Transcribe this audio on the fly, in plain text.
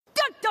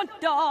dun,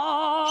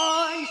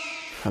 dun.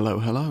 Hello,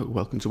 hello.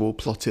 Welcome to All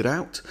Plotted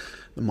Out,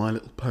 the My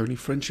Little Pony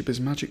Friendship is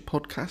Magic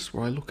podcast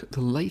where I look at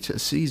the later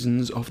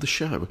seasons of the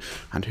show,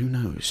 and who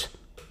knows,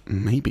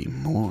 maybe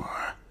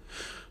more.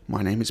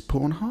 My name is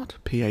Pawnhart,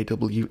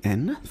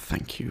 P-A-W-N,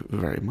 thank you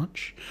very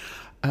much.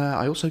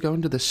 I also go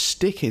under the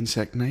stick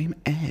insect name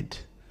Ed,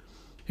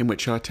 in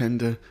which I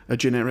attend a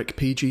generic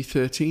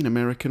PG-13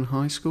 American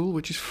high school,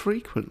 which is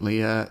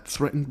frequently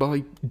threatened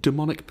by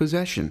demonic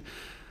possession.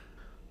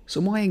 So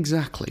why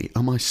exactly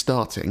am I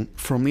starting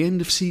from the end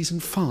of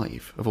Season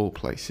 5, of all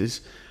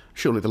places?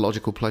 Surely the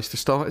logical place to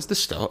start is the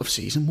start of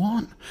Season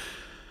 1.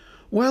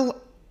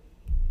 Well,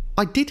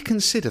 I did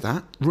consider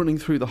that, running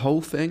through the whole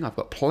thing. I've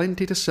got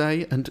plenty to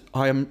say, and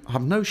I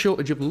have no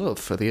shortage of love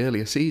for the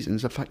earlier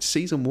seasons. In fact,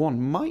 Season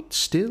 1 might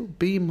still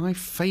be my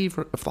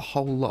favourite of the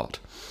whole lot.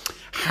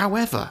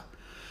 However,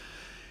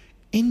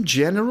 in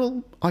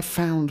general, I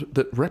found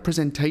that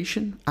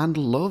representation and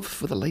love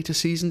for the later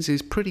seasons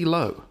is pretty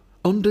low.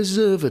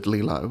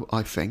 Undeservedly low,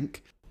 I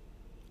think.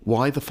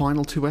 Why the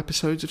final 2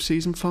 episodes of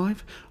Season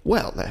 5?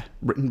 Well, they're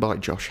written by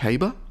Josh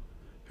Haber,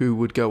 who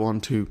would go on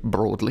to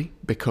broadly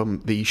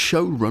become the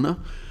showrunner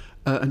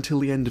until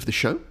the end of the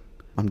show.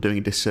 I'm doing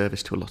a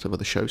disservice to a lot of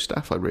other show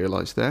staff, I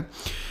realise there.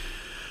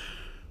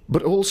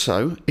 But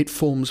also, it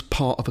forms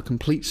part of a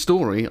complete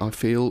story, I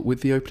feel,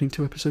 with the opening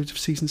 2 episodes of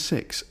Season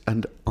 6,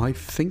 and I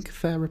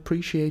think they're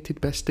appreciated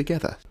best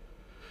together.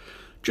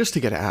 Just to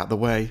get it out of the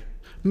way,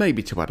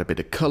 maybe to add a bit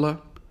of colour,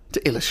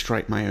 to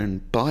illustrate my own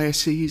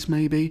biases,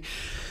 maybe,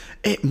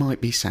 it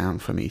might be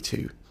sound for me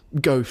to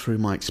go through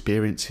my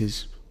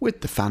experiences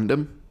with the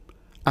fandom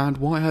and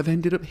why I've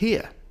ended up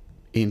here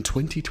in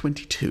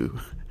 2022.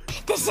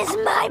 This is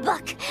my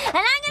book, and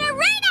I'm gonna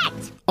read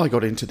it! I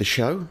got into the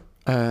show,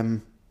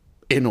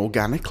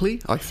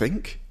 inorganically, I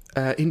think,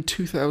 in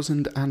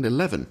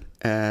 2011,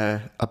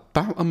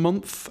 about a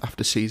month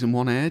after Season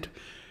 1 aired,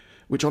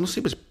 which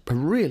honestly was a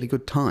really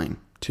good time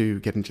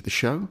to get into the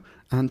show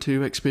and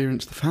to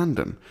experience the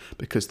fandom,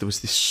 because there was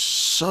this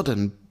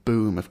sudden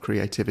boom of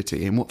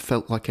creativity in what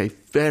felt like a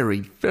very,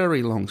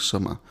 very long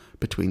summer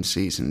between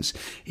seasons,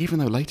 even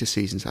though later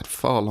seasons had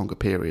far longer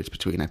periods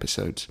between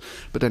episodes.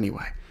 But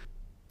anyway,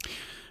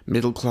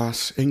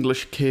 middle-class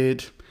English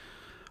kid.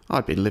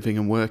 I'd been living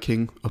and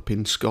working up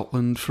in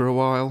Scotland for a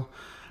while,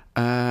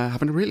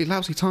 having a really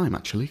lousy time,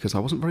 actually, because I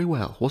wasn't very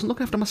well. Wasn't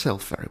looking after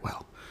myself very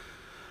well.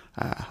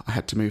 I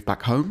had to move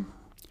back home.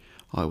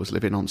 I was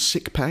living on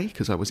sick pay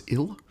because I was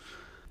ill.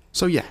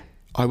 So yeah,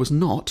 I was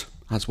not,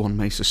 as one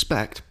may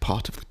suspect,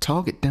 part of the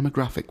target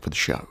demographic for the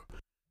show.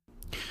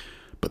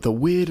 But the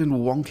weird and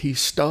wonky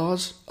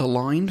stars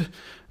aligned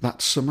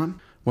that summer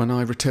when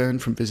I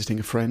returned from visiting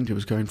a friend who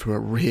was going through a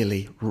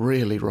really,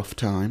 really rough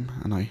time,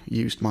 and I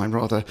used my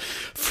rather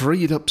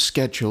freed up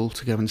schedule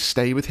to go and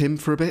stay with him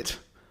for a bit,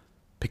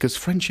 because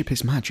friendship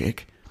is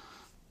magic.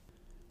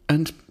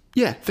 And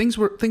yeah, things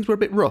were a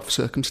bit rough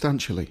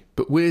circumstantially,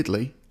 but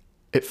weirdly,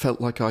 it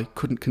felt like I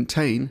couldn't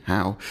contain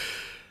how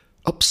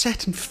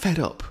upset and fed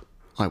up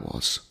I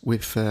was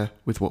with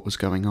what was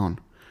going on.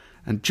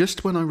 And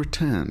just when I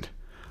returned,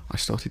 I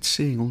started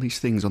seeing all these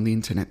things on the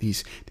internet,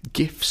 these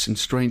gifs and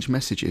strange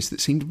messages that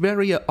seemed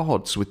very at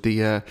odds with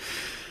the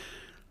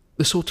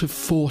sort of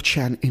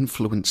 4chan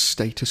influence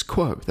status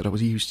quo that I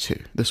was used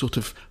to, the sort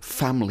of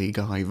Family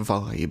Guy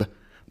vibe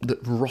that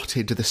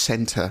rotted the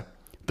centre,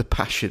 the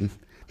passion,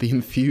 the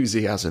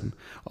enthusiasm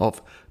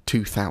of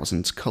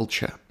 2000s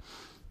culture.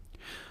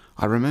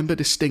 I remember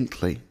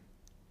distinctly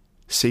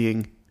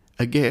seeing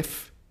a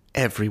gif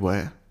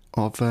everywhere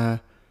of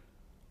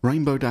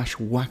Rainbow Dash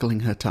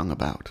waggling her tongue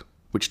about,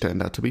 which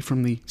turned out to be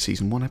from the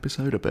Season 1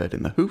 episode, A Bird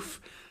in the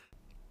Hoof.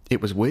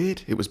 It was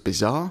weird, it was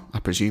bizarre, I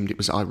presumed it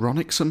was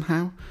ironic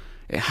somehow,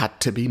 it had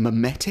to be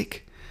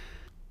mimetic,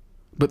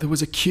 but there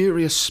was a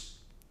curious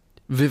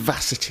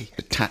vivacity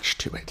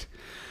attached to it.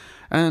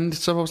 And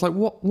so I was like,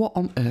 what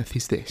on earth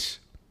is this?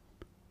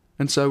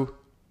 And so,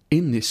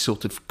 in this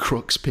sort of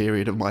crux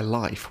period of my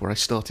life where I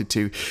started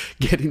to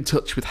get in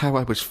touch with how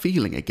I was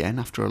feeling again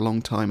after a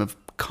long time of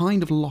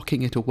kind of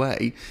locking it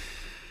away,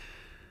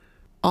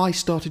 I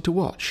started to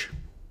watch.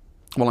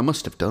 Well, I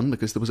must have done,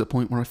 because there was a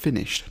point where I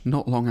finished,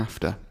 not long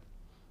after.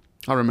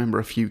 I remember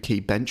a few key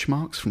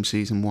benchmarks from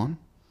Season 1.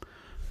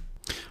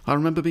 I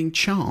remember being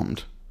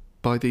charmed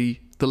by the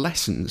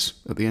lessons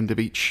at the end of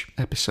each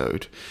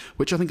episode,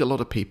 which I think a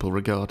lot of people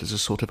regard as a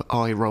sort of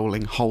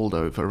eye-rolling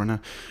holdover and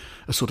a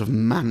sort of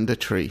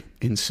mandatory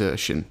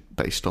insertion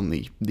based on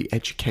the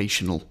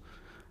education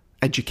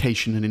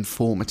and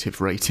informative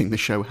rating the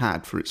show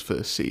had for its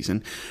first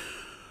season.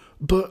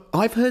 But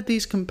I've heard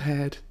these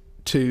compared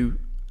to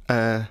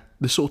the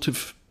sort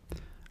of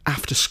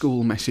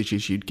after-school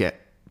messages you'd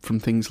get from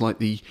things like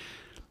the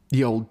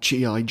old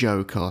G.I.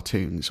 Joe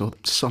cartoons or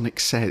Sonic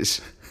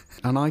Says,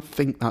 and I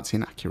think that's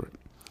inaccurate,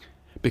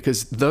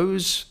 because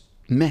those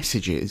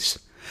messages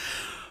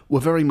were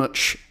very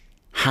much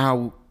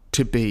how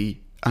to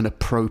be an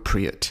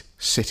appropriate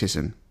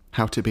citizen,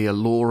 how to be a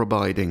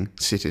law-abiding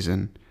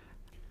citizen,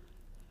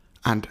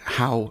 and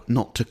how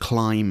not to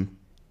climb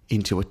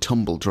into a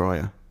tumble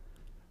dryer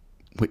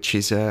which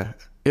is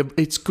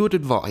it's good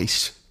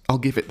advice, I'll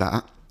give it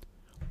that,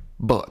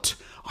 but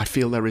I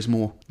feel there is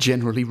more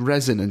generally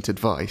resonant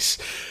advice.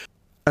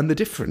 And the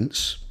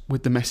difference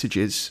with the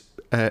messages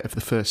of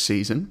the first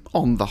season,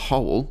 on the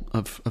whole,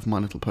 of My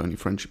Little Pony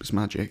Friendship is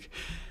Magic,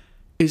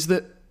 is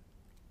that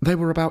they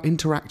were about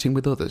interacting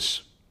with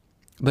others.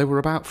 They were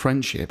about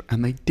friendship,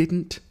 and they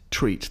didn't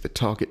treat the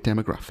target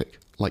demographic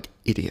like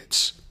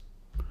idiots.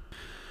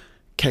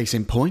 Case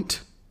in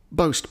point,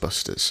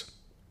 Boastbusters.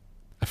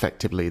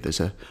 Effectively, there's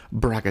a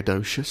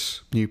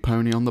braggadocious new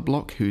pony on the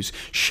block who's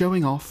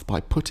showing off by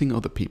putting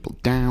other people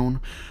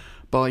down,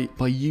 by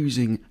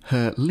using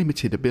her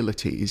limited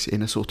abilities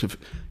in a sort of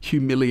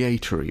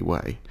humiliatory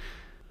way.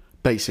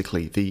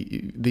 Basically,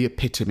 the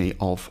epitome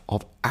of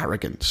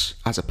arrogance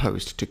as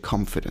opposed to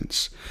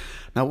confidence.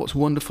 Now, what's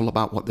wonderful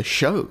about what the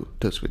show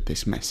does with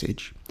this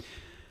message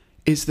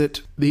is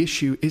that the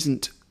issue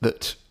isn't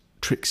that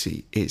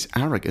Trixie is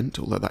arrogant,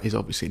 although that is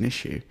obviously an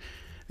issue.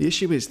 The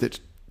issue is that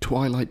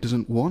Twilight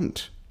doesn't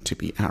want to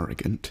be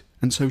arrogant,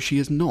 and so she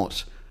is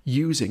not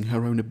using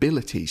her own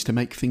abilities to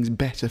make things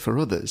better for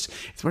others.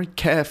 It's very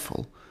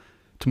careful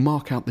to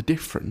mark out the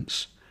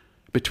difference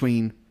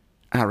between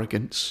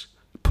arrogance,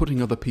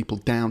 putting other people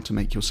down to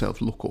make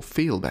yourself look or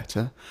feel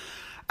better,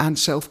 and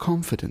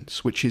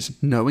self-confidence, which is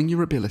knowing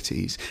your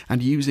abilities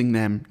and using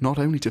them not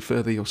only to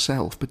further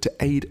yourself, but to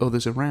aid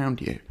others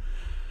around you.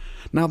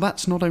 Now,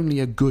 that's not only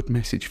a good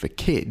message for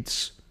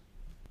kids.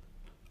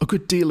 A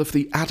good deal of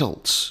the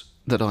adults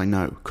that I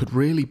know could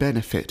really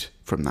benefit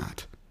from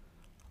that.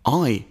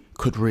 I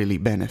could really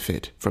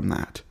benefit from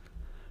that.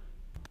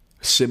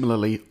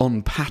 Similarly,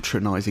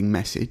 unpatronising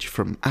message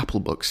from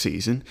Applebook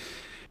season.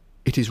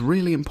 It is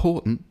really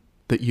important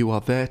that you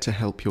are there to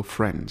help your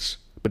friends,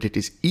 but it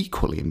is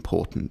equally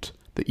important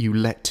that you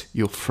let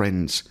your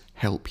friends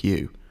help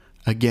you.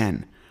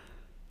 Again,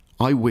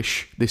 I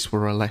wish this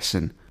were a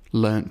lesson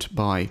learnt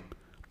by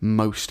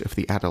most of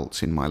the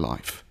adults in my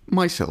life,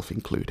 myself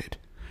included.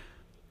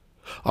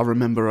 I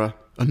remember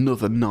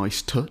another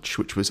nice touch,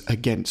 which was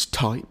against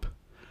type.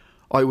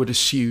 I would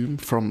assume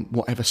from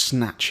whatever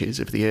snatches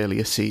of the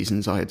earlier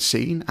seasons I had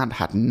seen and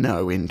had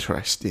no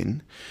interest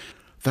in,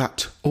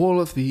 that all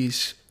of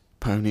these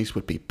ponies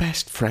would be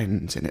best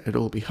friends, and it'd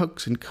all be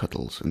hugs and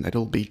cuddles, and they'd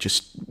all be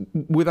just,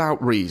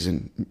 without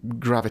reason,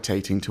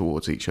 gravitating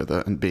towards each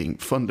other and being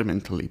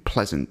fundamentally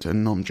pleasant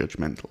and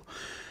non-judgmental.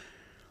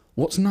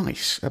 What's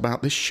nice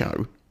about this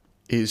show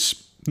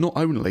is not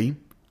only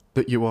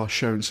that you are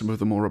shown some of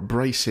the more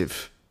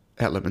abrasive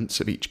elements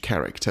of each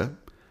character,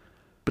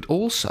 but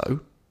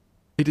also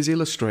it is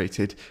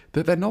illustrated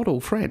that they're not all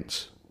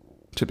friends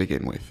to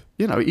begin with.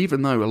 You know,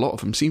 even though a lot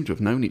of them seem to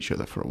have known each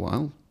other for a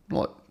while,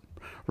 like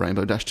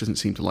Rainbow Dash doesn't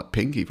seem to like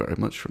Pinky very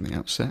much from the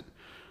outset.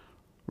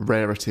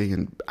 Rarity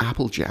and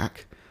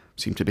Applejack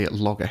seem to be at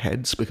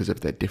loggerheads because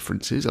of their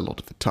differences a lot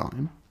of the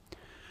time.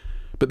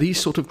 But these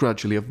sort of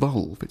gradually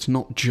evolve. It's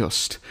not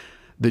just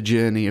the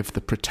journey of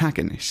the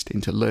protagonist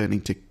into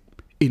learning to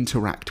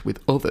interact with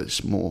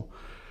others more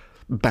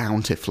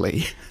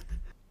bountifully.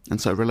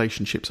 And so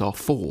relationships are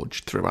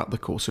forged throughout the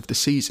course of the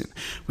season,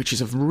 which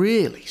is a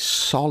really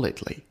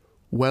solidly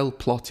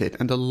well-plotted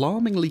and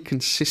alarmingly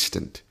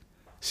consistent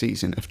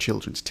season of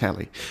children's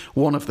telly.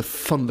 One of the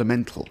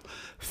fundamental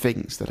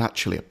things that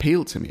actually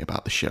appealed to me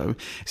about the show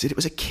is that it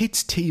was a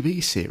kids'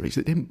 TV series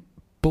that didn't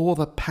bore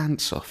the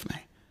pants off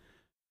me.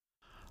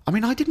 I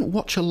mean, I didn't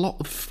watch a lot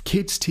of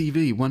kids'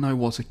 TV when I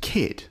was a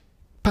kid.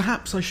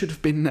 Perhaps I should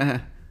have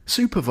been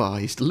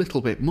supervised a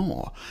little bit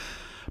more.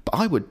 But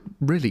I would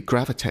really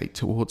gravitate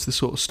towards the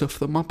sort of stuff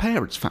that my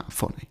parents found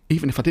funny,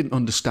 even if I didn't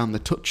understand the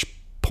touch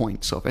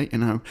points of it. You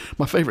know,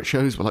 my favourite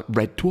shows were like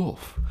Red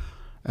Dwarf,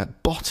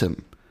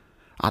 Bottom.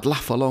 I'd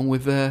laugh along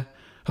with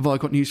Have I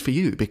Got News for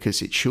You,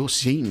 because it sure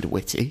seemed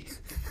witty.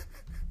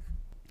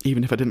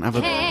 Even if I didn't have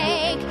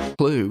a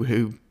clue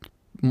who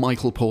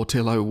Michael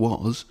Portillo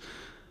was.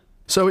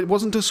 So it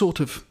wasn't a sort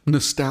of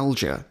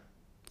nostalgia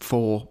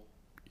for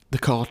the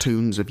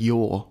cartoons of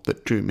yore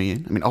that drew me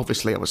in. I mean,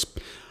 obviously I was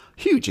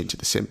huge into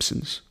The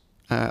Simpsons.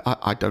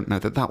 I don't know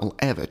that will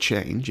ever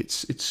change.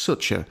 It's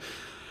such a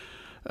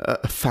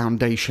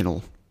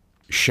foundational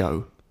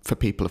show for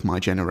people of my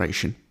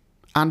generation.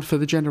 And for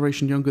the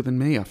generation younger than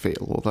me, I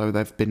feel, although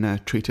they've been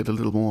treated a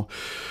little more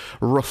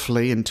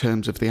roughly in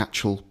terms of the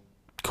actual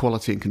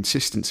quality and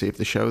consistency of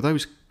the show.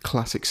 Those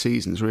classic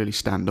seasons really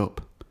stand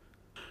up.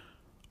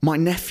 My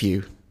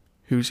nephew,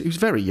 who's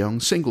very young,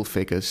 single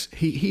figures,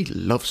 he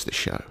loves the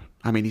show.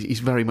 I mean, he's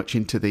very much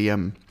into the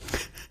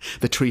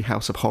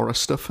Treehouse of Horror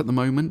stuff at the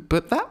moment,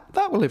 but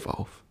that will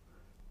evolve.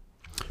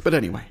 But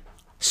anyway,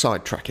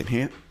 sidetracking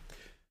here.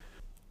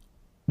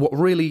 What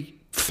really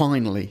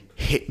finally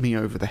hit me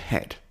over the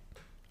head,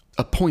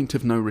 a point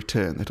of no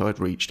return that I'd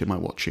reached in my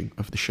watching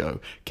of the show,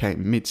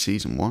 came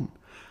mid-season 1,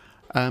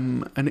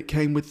 and it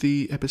came with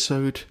the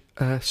episode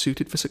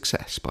Suited for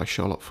Success by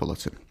Charlotte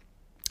Fullerton.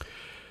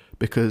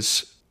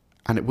 Because,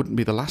 and it wouldn't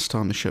be the last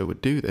time the show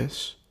would do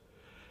this,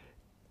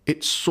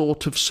 it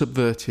sort of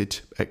subverted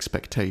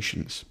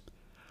expectations.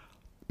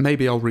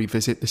 Maybe I'll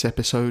revisit this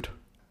episode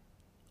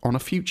on a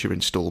future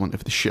instalment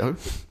of the show,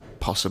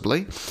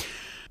 possibly.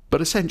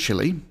 But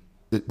essentially,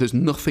 there's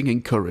nothing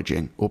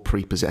encouraging or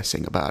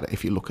prepossessing about it.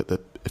 If you look at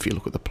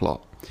the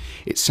plot,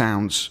 it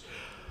sounds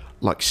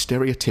like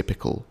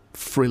stereotypical,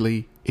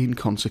 frilly,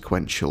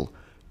 inconsequential,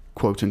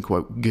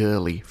 quote-unquote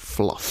girly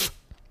fluff.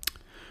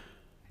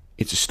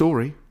 It's a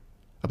story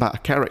about a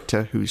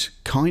character who's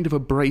kind of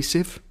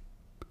abrasive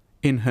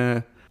in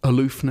her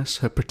aloofness,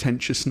 her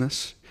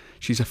pretentiousness.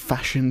 She's a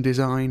fashion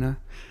designer.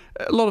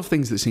 A lot of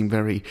things that seem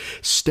very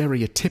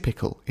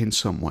stereotypical in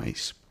some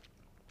ways.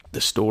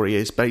 The story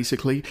is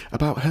basically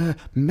about her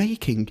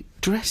making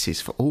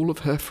dresses for all of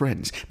her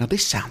friends. Now,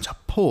 this sounds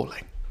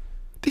appalling.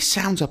 This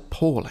sounds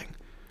appalling.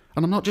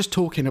 And I'm not just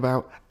talking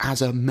about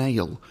as a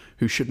male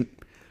who shouldn't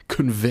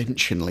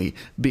conventionally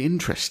be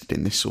interested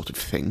in this sort of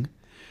thing.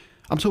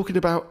 I'm talking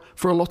about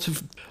for a lot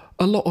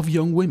of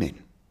young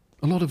women,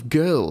 a lot of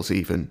girls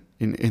even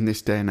in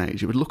this day and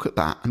age who would look at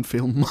that and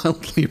feel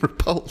mildly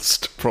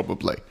repulsed,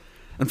 probably,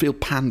 and feel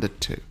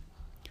pandered to.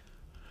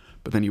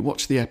 But then you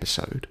watch the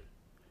episode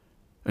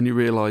and you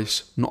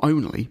realise not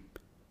only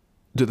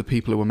do the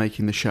people who are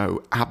making the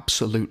show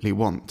absolutely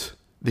want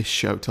this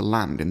show to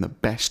land in the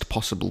best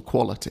possible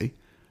quality,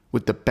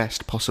 with the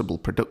best possible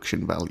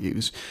production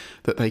values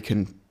that they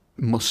can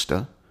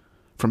muster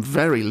from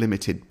very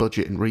limited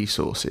budget and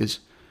resources,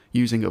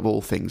 using of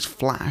all things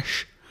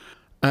Flash,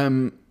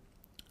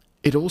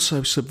 it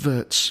also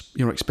subverts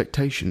your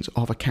expectations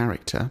of a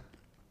character,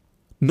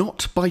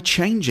 not by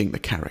changing the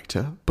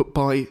character, but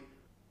by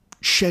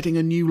shedding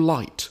a new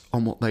light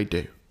on what they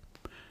do.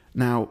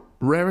 Now,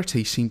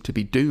 Rarity seemed to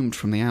be doomed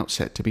from the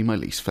outset to be my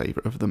least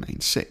favourite of the main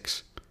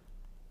six.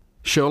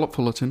 Charlotte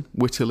Fullerton,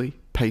 wittily,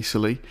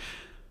 pacily,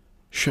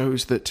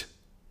 shows that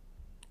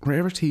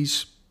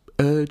Rarity's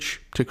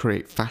urge to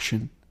create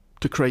fashion,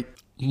 to create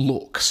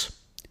looks,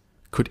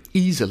 could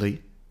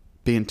easily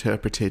be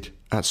interpreted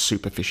as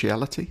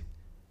superficiality.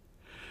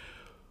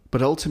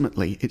 But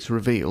ultimately, it's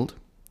revealed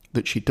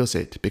that she does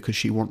it because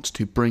she wants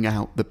to bring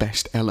out the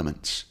best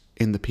elements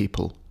in the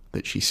people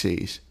that she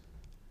sees.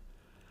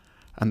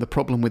 And the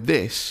problem with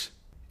this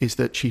is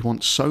that she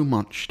wants so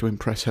much to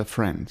impress her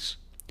friends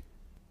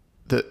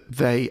that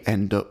they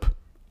end up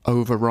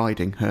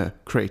overriding her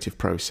creative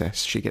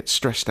process. She gets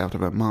stressed out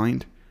of her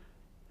mind,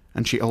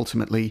 and she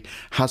ultimately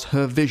has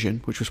her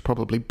vision, which was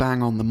probably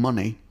bang on the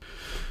money,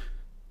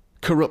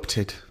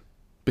 corrupted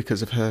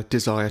because of her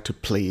desire to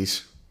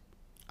please,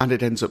 and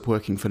it ends up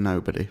working for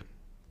nobody.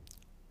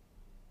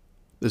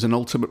 There's an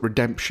ultimate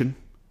redemption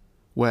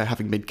where,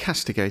 having been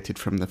castigated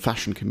from the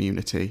fashion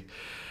community,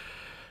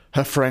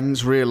 her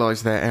friends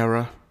realise their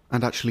error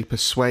and actually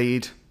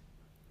persuade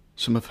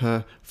some of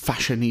her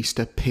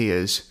fashionista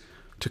peers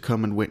to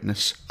come and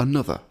witness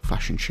another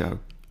fashion show,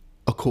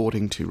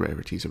 according to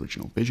Rarity's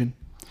original vision.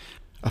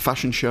 A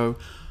fashion show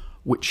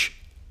which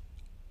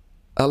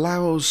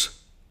allows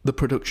the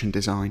production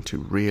design to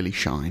really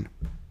shine.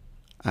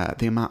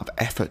 The amount of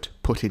effort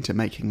put into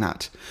making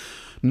that,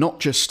 not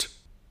just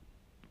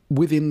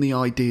within the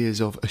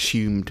ideas of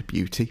assumed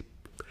beauty,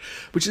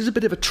 which is a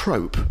bit of a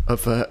trope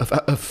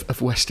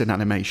of Western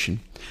animation,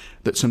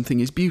 that something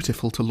is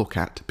beautiful to look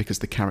at because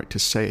the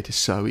characters say it is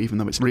so, even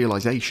though its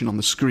realisation on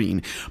the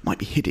screen might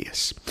be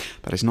hideous.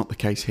 That is not the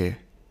case here.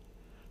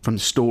 From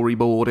the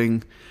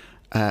storyboarding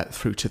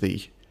through to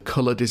the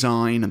colour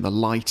design and the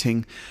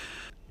lighting,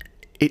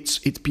 it's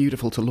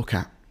beautiful to look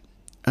at.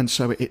 And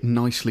so it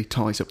nicely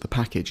ties up the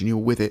package and you're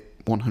with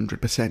it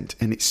 100%.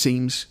 And it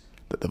seems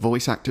that the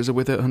voice actors are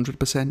with it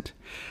 100%,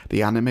 the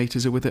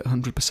animators are with it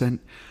 100%,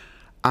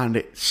 and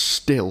it's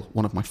still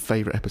one of my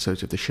favourite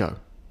episodes of the show.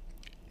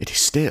 It is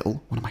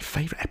still one of my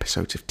favourite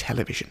episodes of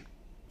television.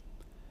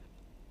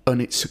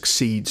 And it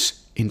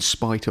succeeds in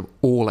spite of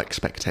all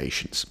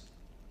expectations.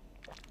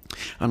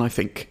 And I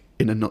think,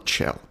 in a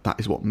nutshell, that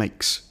is what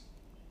makes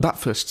that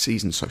first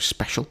season so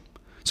special,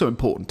 so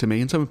important to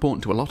me, and so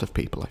important to a lot of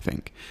people, I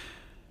think,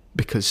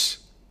 because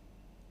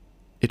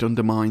it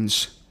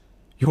undermines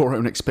your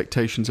own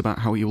expectations about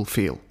how you will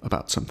feel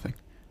about something,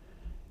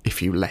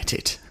 if you let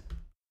it.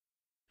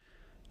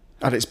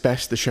 At its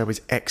best, the show is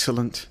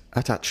excellent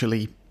at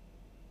actually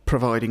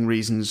providing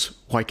reasons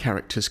why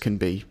characters can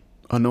be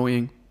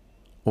annoying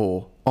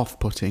or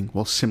off-putting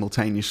while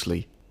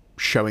simultaneously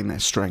showing their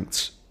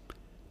strengths.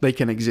 They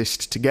can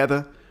exist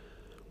together,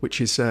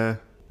 which is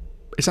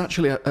it's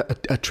actually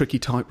a tricky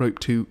tightrope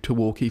to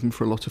walk even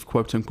for a lot of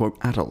quote-unquote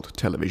adult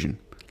television,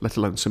 let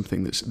alone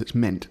something that's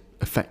meant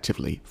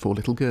effectively for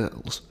little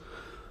girls.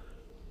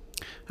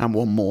 And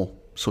one more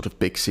sort of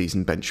big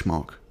season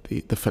benchmark,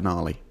 the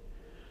finale,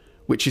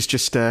 which is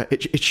just,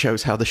 it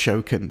shows how the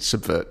show can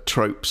subvert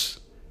tropes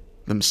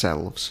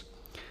themselves.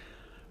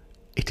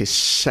 It is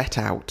set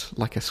out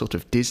like a sort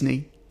of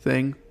Disney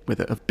thing with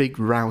a big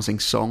rousing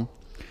song,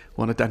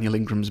 one of Daniel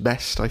Ingram's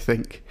best, I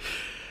think.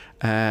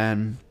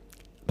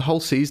 The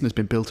whole season has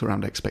been built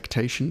around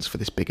expectations for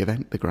this big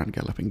event, the Grand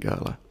Galloping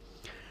Gala.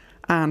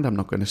 And I'm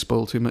not going to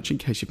spoil too much in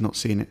case you've not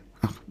seen it.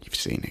 Oh, you've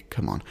seen it,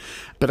 come on.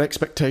 But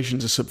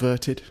expectations are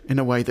subverted in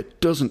a way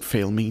that doesn't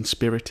feel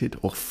mean-spirited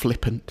or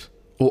flippant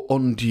or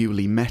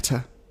unduly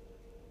meta.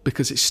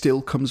 because it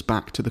still comes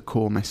back to the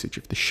core message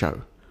of the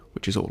show,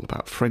 which is all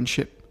about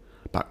friendship,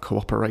 about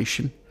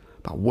cooperation,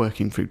 about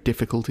working through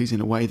difficulties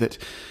in a way that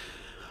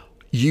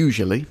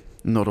usually,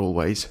 not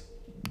always,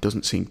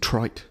 doesn't seem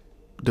trite,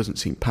 doesn't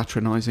seem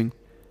patronising,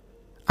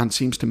 and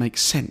seems to make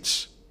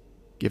sense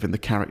given the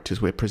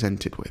characters we're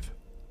presented with.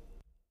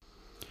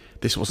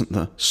 This wasn't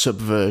the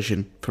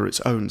subversion for its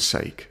own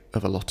sake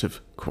of a lot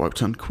of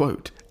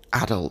quote-unquote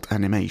adult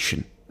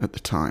animation at the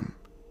time.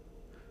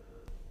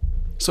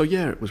 So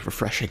yeah, it was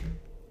refreshing.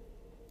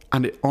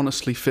 And it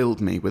honestly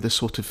filled me with a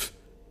sort of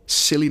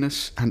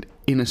silliness and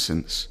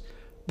innocence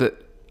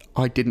that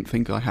I didn't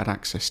think I had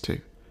access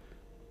to.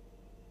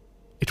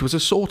 It was a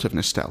sort of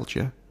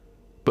nostalgia,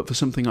 but for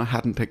something I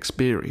hadn't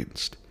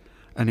experienced.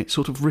 And it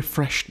sort of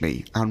refreshed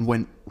me and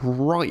went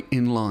right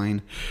in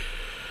line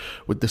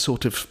with the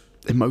sort of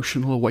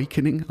emotional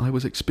awakening I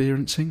was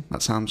experiencing.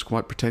 That sounds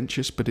quite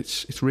pretentious, but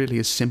it's really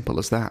as simple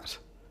as that.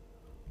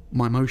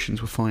 My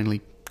emotions were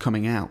finally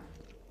coming out.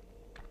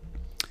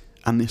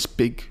 And this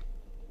big,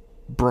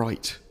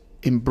 bright,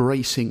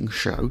 embracing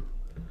show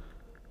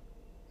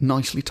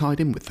nicely tied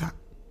in with that.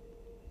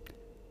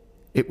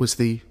 It was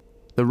the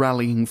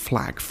rallying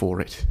flag for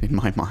it in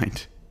my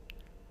mind.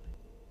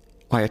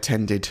 I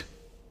attended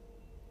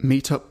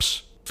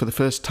meetups for the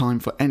first time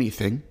for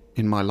anything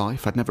in my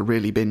life. I'd never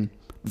really been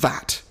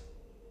that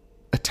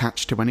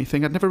attached to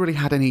anything. I'd never really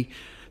had any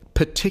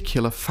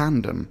particular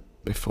fandom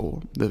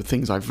before. There were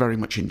things I very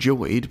much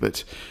enjoyed,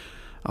 but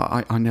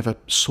I never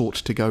sought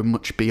to go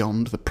much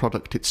beyond the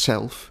product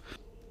itself.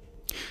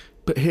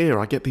 But here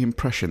I get the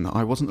impression that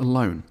I wasn't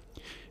alone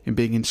in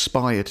being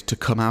inspired to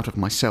come out of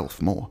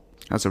myself more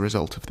as a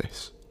result of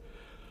this.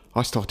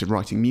 I started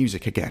writing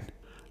music again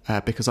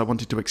because I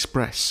wanted to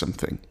express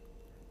something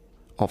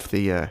of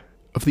the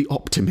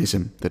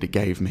optimism that it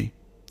gave me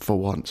for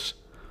once.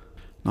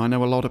 Now, I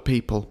know a lot of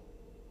people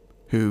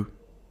who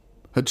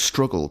had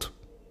struggled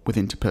with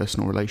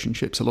interpersonal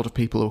relationships, a lot of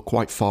people who are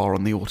quite far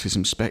on the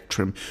autism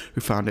spectrum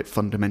who found it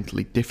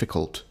fundamentally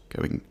difficult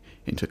going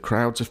into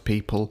crowds of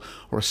people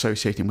or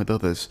associating with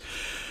others,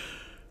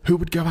 who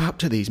would go out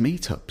to these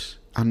meetups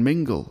and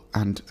mingle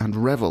and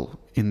revel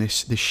in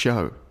this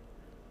show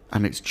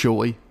and its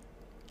joy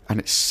and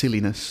its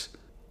silliness.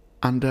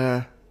 And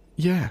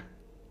yeah,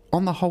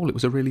 on the whole, it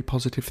was a really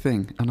positive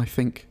thing, and I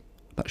think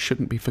that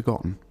shouldn't be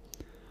forgotten.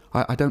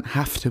 I don't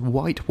have to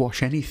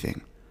whitewash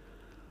anything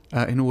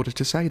in order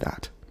to say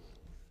that.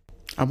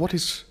 And what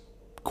is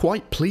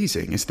quite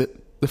pleasing is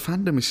that the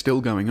fandom is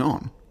still going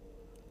on,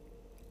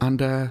 and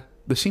there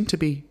seem to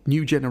be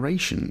new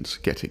generations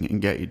getting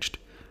engaged,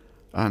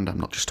 and I'm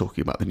not just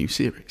talking about the new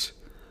series.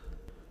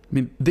 I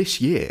mean, this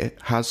year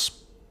has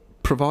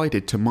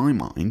provided, to my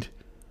mind,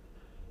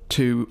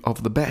 two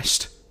of the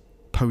best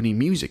pony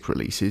music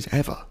releases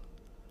ever.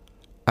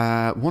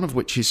 One of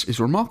which is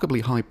remarkably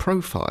high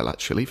profile,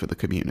 actually, for the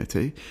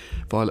community,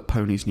 Violet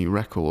Pony's new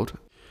record,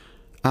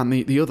 and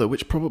the other,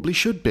 which probably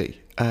should be,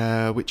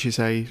 which is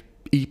a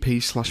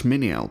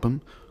EP/mini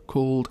album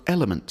called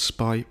Elements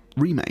by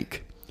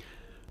Remake.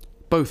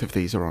 Both of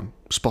these are on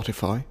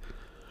Spotify.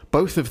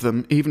 Both of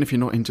them, even if you're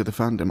not into the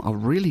fandom, are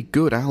really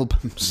good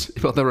albums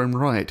by their own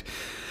right,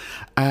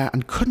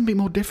 and couldn't be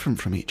more different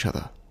from each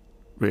other,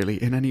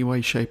 really, in any way,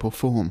 shape or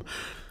form.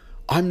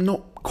 I'm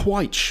not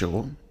quite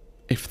sure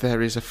if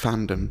there is a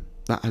fandom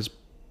that has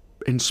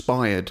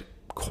inspired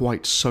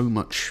quite so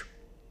much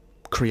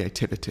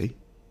creativity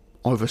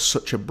over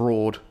such a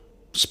broad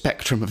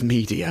spectrum of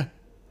media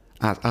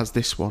as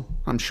this one.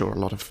 I'm sure a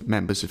lot of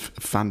members of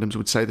fandoms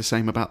would say the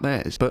same about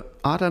theirs, but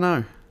I don't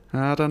know.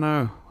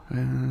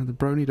 The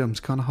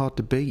Bronydom's kind of hard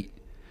to beat.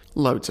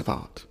 Loads of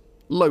art,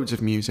 loads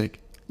of music,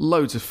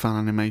 loads of fan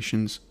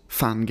animations,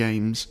 fan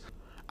games,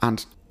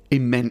 and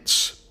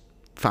immense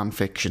fan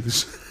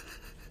fictions.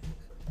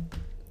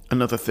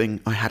 Another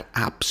thing I had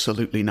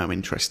absolutely no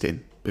interest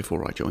in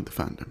before I joined the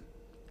fandom.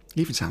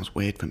 It even sounds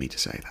weird for me to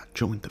say that,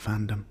 joined the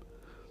fandom.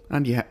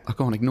 And yet, I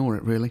can't ignore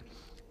it, really.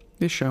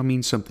 This show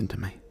means something to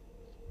me.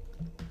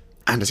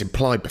 And as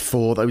implied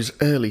before, those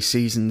early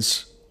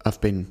seasons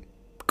have been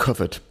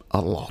covered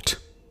a lot.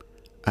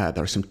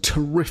 There are some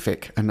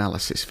terrific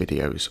analysis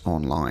videos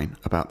online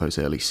about those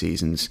early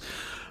seasons.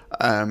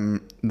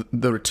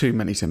 There are too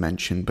many to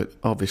mention, but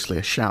obviously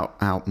a shout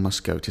out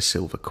must go to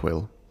Silver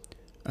Quill.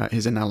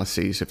 His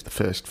analyses of the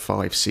first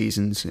 5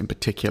 seasons in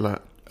particular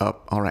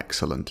are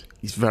excellent.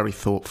 He's very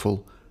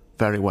thoughtful,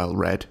 very well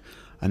read,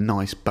 a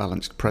nice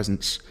balanced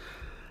presence,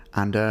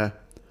 and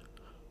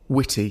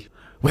witty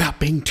without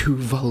being too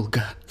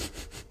vulgar,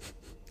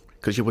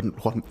 because you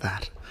wouldn't want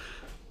that.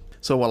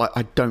 So while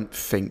I don't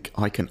think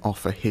I can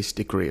offer his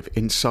degree of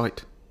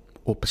insight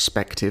or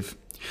perspective,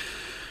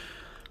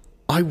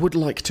 I would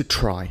like to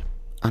try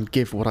and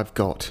give what I've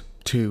got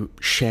to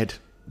shed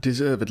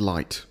deserved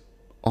light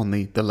on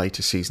the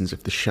later seasons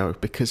of the show,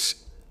 because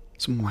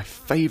some of my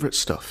favourite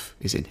stuff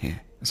is in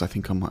here, as I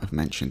think I might have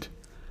mentioned.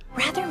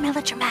 Rather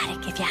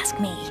melodramatic, if you ask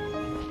me.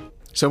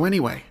 So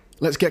anyway,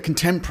 let's get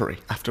contemporary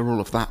after all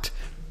of that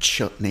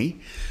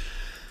chutney.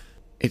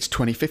 It's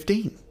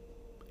 2015.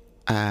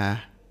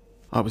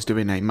 I was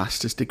doing a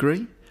master's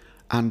degree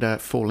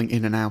and falling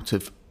in and out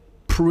of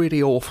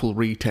pretty awful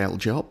retail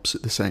jobs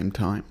at the same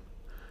time.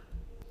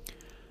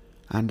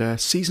 And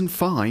season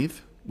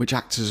 5, which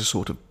acts as a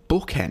sort of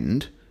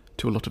bookend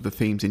to a lot of the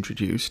themes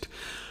introduced,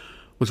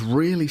 was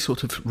really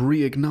sort of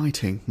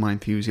reigniting my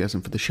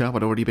enthusiasm for the show.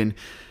 I'd already been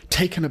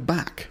taken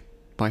aback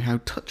by how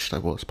touched I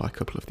was by a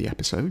couple of the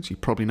episodes. You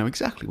probably know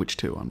exactly which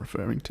two I'm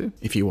referring to,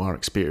 if you are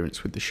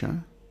experienced with the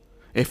show.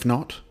 If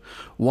not,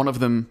 one of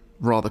them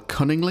rather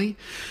cunningly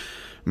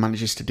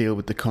manages to deal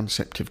with the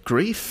concept of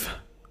grief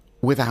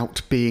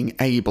without being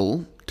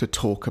able to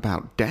talk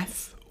about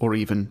death or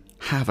even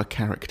have a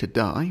character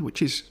die,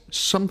 which is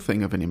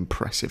something of an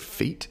impressive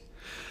feat.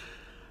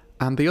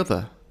 And the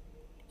other,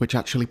 which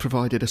actually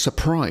provided a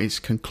surprise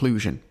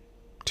conclusion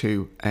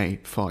to a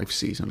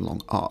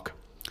 5-season-long arc,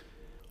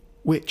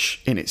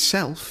 which in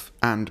itself,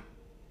 and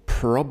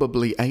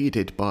probably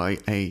aided by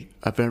a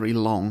very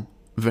long,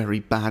 very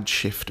bad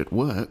shift at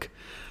work,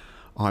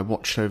 I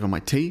watched over my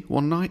tea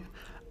one night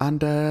and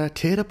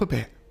teared up a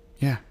bit.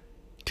 Yeah,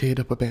 teared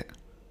up a bit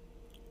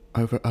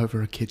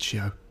over a kids'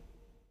 show.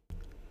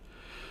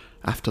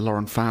 After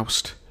Lauren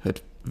Faust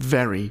had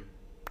very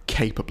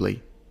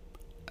capably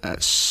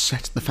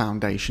set the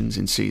foundations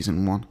in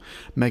season 1,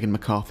 Megan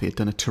McCarthy had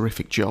done a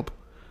terrific job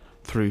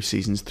through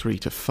seasons 3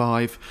 to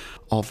 5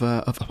 of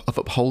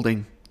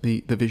upholding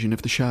the vision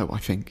of the show, I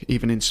think,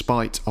 even in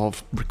spite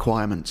of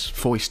requirements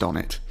foisted on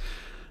it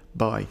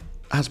by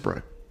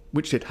Hasbro,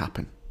 which did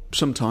happen.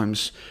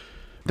 Sometimes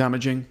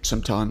damaging,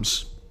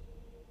 sometimes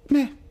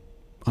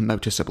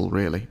unnoticeable,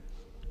 really.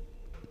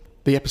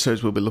 The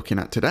episodes we'll be looking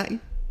at today,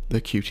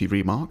 the Cutie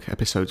Re-Mark,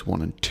 episodes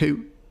 1 and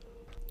 2.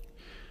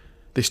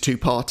 This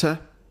two-parter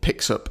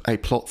picks up a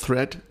plot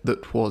thread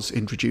that was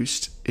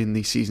introduced in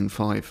the season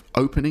 5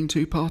 opening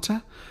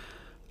two-parter,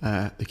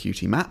 the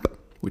Cutie Map,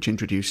 which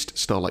introduced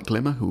Starlight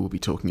Glimmer, who we'll be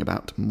talking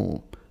about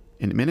more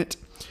in a minute.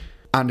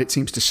 And it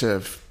seems to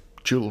serve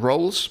dual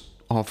roles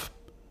of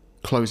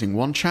closing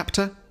one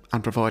chapter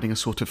and providing a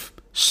sort of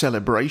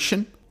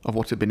celebration of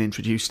what had been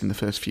introduced in the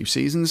first few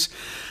seasons,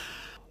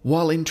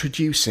 while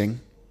introducing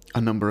a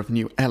number of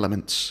new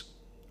elements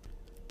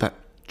that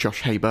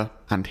Josh Haber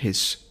and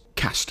his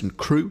cast and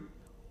crew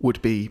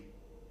would be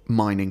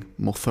mining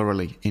more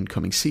thoroughly in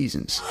coming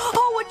seasons.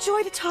 Oh, what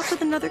joy to talk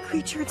with another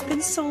creature. It's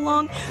been so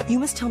long. You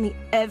must tell me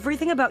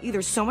everything about you.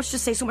 There's so much to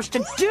say, so much to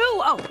do.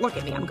 Oh, look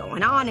at me. I'm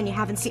going on, and you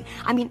haven't seen...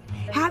 I mean,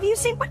 have you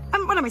seen... What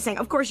am I saying?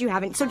 Of course you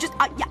haven't. So just...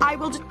 I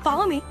will just...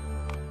 Follow me.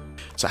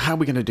 So how are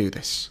we going to do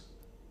this?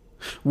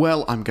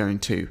 Well, I'm going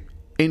to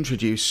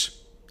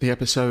introduce the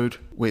episode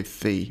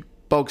with the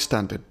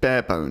bog-standard,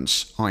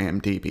 bare-bones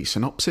IMDb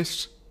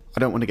synopsis. I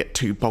don't want to get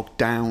too bogged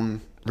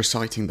down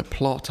reciting the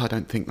plot. I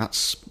don't think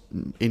that's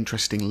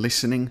interesting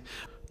listening.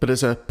 But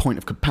as a point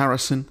of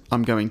comparison,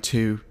 I'm going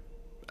to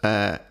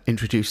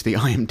introduce the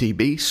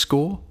IMDb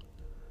score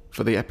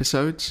for the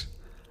episodes,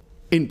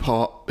 in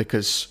part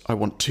because I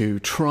want to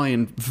try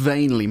and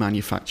vainly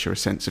manufacture a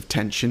sense of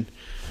tension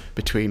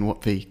between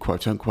what the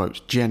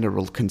quote-unquote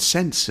general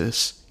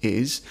consensus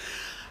is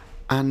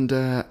and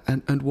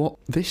what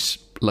this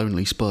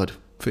lonely spud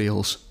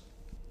feels.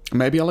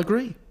 Maybe I'll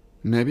agree.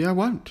 Maybe I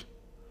won't.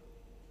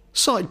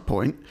 Side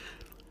point,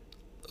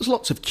 there's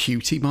lots of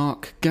Cutie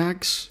Mark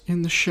gags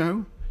in the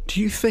show.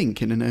 Do you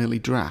think in an early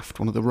draft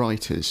one of the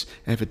writers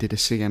ever did a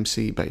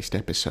CMC-based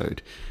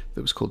episode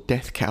that was called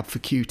Death Cab for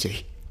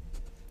Cutie?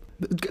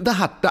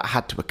 That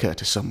had to occur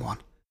to someone.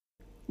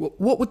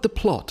 What would the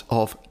plot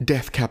of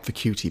Death Cab for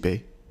Cutie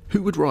be?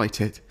 Who would write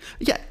it?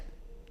 Yeah,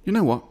 you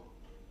know what?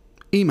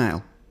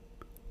 Email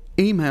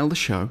the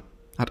show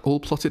at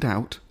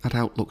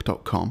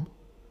allplottedout@outlook.com.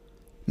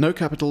 No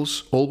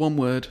capitals, all one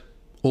word,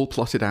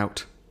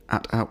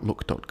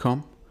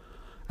 allplottedout@outlook.com.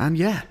 And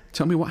yeah,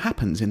 tell me what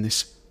happens in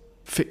this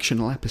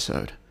fictional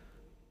episode.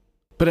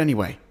 But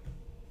anyway,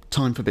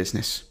 time for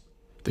business.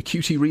 The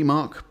Cutie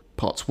Re-Mark,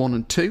 parts 1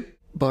 and 2,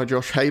 by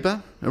Josh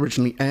Haber,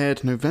 originally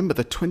aired November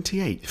the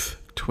 28th,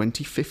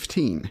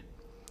 2015.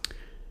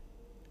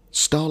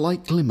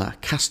 Starlight Glimmer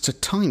casts a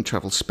time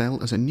travel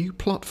spell as a new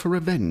plot for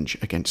revenge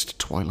against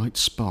Twilight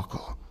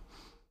Sparkle.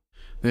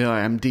 The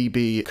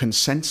IMDb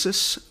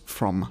consensus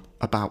from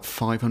about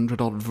 500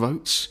 odd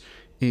votes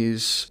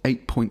is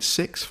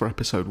 8.6 for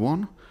episode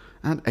 1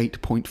 and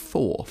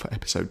 8.4 for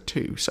episode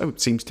 2, so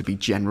it seems to be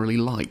generally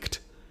liked.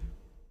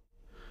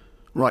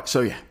 Right,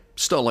 so yeah,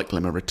 Starlight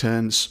Glimmer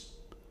returns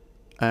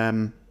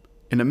in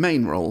a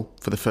main role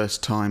for the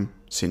first time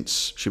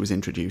since she was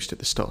introduced at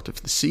the start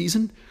of the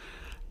season.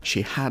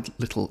 She had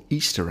little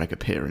Easter egg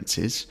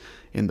appearances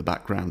in the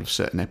background of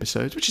certain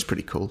episodes, which is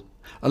pretty cool.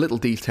 A little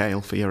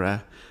detail for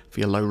your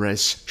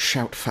low-res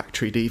Shout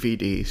Factory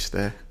DVDs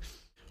there.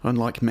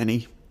 Unlike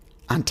many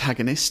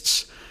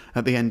antagonists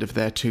at the end of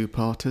their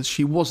two-parters,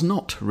 she was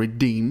not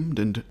redeemed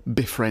and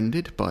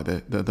befriended by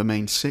the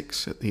main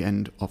six at the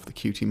end of the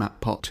Cutie Map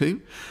Part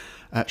 2.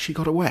 She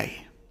got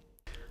away.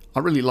 I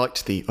really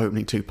liked the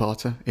opening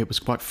two-parter. It was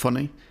quite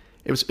funny.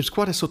 It was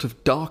quite a sort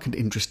of dark and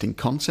interesting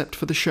concept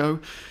for the show,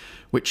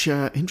 which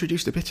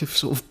introduced a bit of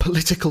sort of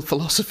political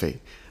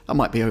philosophy. I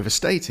might be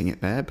overstating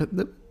it there, but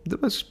there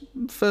was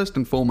first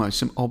and foremost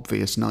some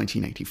obvious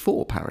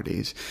 1984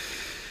 parodies.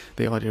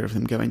 The idea of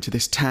them going to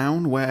this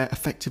town where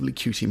effectively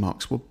cutie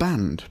marks were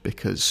banned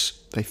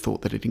because they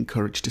thought that it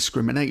encouraged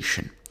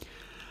discrimination.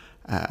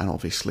 And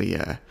obviously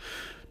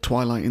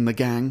Twilight and the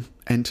gang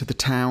enter the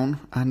town,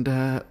 and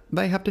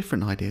they have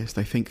different ideas.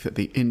 They think that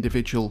the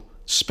individual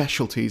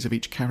specialties of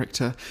each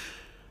character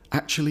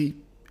actually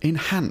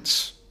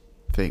enhance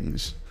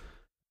things.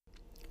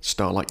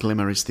 Starlight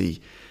Glimmer is the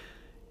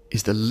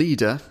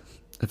leader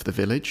of the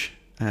village.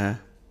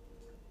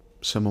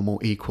 Some are more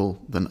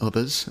equal than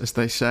others, as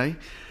they say,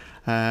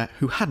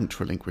 who hadn't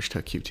relinquished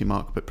her cutie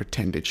mark but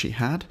pretended she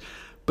had,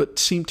 but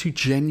seemed to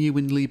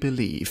genuinely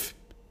believe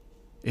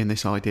in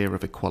this idea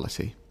of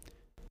equality.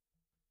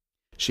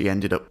 She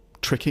ended up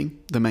tricking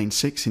the main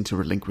six into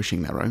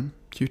relinquishing their own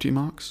cutie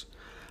marks,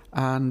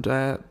 and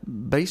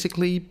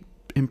basically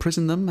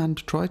imprisoned them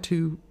and tried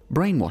to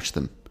brainwash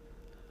them.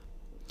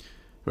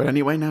 But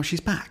anyway, now she's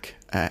back,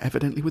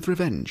 evidently with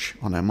revenge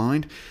on her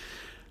mind.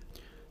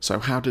 So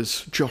how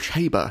does Josh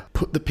Haber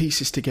put the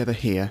pieces together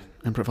here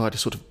and provide a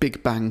sort of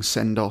big bang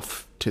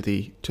send-off to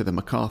the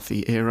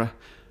McCarthy era?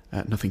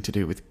 Nothing to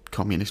do with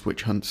communist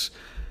witch hunts.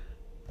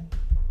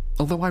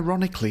 Although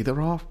ironically,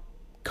 there are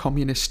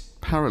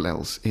communist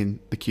parallels in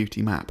the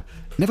Cutie map.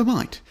 Never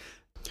mind.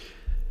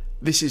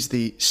 This is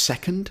the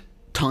second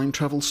time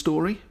travel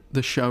story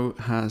the show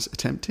has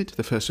attempted.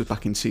 The first was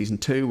back in season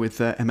 2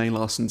 with M.A.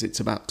 Larson's It's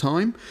About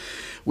Time,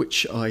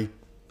 which I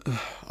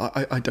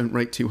don't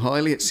rate too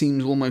highly. It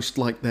seems almost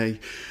like they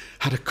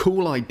had a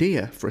cool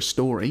idea for a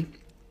story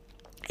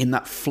in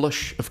that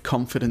flush of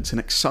confidence and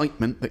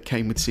excitement that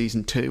came with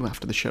season 2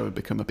 after the show had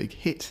become a big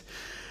hit,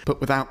 but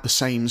without the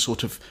same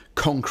sort of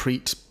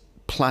concrete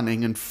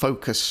planning and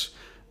focus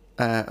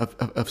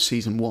of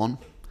season 1,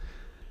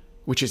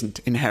 which isn't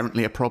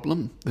inherently a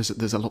problem.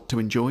 There's a lot to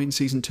enjoy in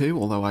season 2,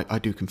 although I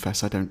do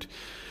confess I don't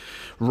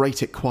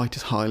rate it quite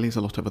as highly as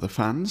a lot of other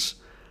fans.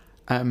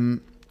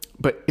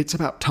 But It's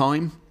About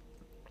Time,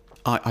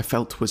 I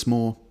felt was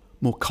more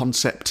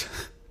concept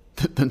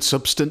than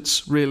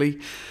substance, really.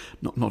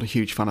 Not a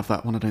huge fan of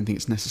that one. I don't think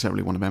it's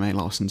necessarily one of M.A.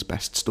 Larson's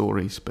best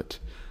stories, but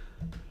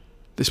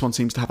this one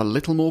seems to have a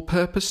little more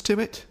purpose to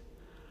it.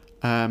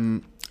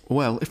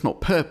 Well, if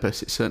not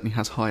purpose, it certainly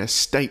has higher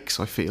stakes,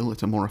 I feel,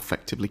 that are more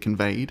effectively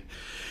conveyed.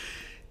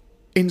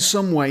 In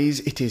some ways,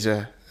 it is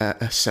a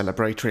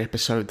celebratory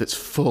episode that's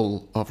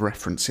full of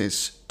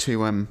references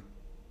to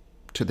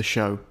the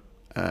show,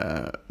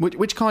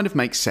 which kind of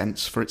makes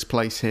sense for its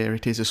place here.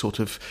 It is a sort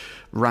of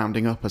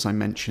rounding up, as I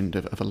mentioned,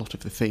 of a lot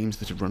of the themes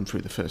that have run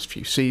through the first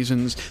few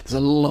seasons. There's a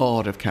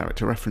lot of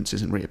character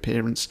references and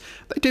reappearance.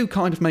 They do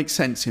kind of make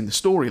sense in the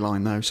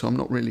storyline, though, so I'm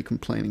not really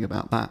complaining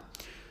about that.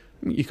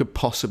 You could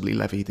possibly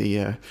levy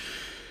the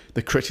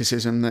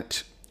criticism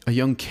that a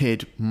young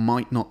kid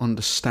might not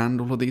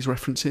understand all of these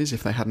references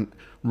if they hadn't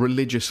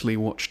religiously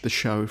watched the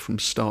show from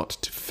start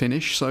to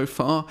finish so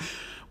far,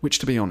 which,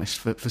 to be honest,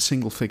 for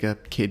single-figure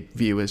kid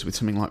viewers with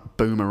something like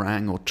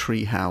Boomerang or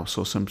Treehouse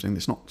or something,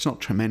 it's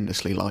not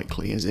tremendously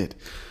likely, is it?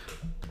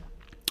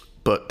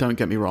 But don't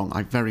get me wrong,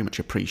 I very much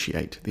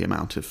appreciate the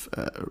amount of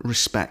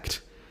respect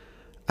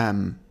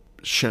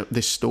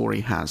this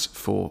story has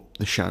for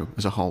the show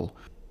as a whole,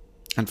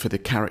 and for the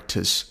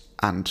characters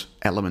and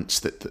elements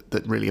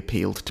that really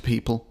appealed to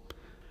people.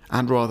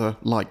 And rather,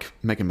 like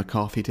Megan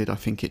McCarthy did, I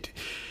think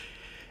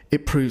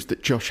it proves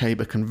that Josh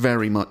Haber can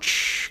very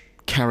much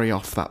carry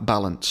off that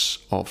balance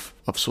of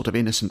sort of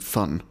innocent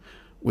fun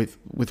with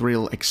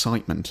real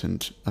excitement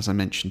and, as I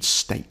mentioned,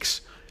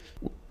 stakes,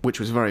 which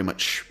was very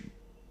much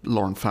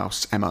Lauren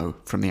Faust's MO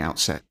from the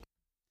outset.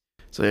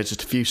 So there's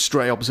just a few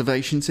stray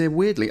observations here.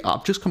 Weirdly,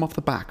 I've just come off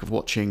the back of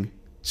watching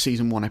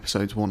Season 1,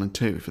 Episodes 1 and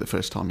 2 for the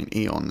first time in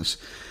eons.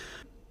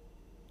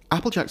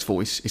 Applejack's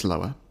voice is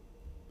lower.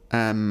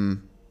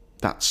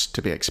 That's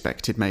to be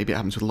expected, maybe. It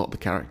happens with a lot of the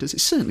characters.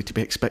 It's certainly to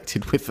be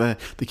expected with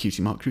the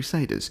Cutie Mark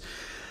Crusaders.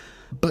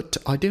 But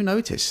I do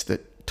notice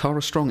that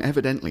Tara Strong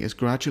evidently has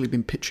gradually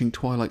been pitching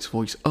Twilight's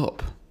voice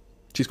up.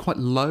 She's quite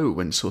low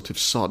and sort of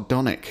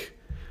sardonic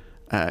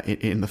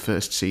in the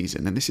first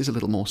season, and this is a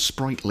little more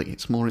sprightly.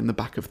 It's more in the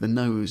back of the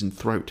nose and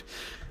throat.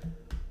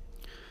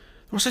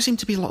 There also seem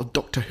to be a lot of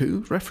Doctor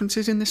Who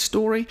references in this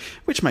story,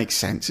 which makes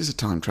sense. It's a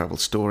time travel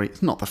story.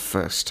 It's not the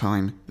first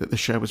time that the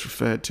show has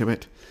referred to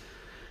it.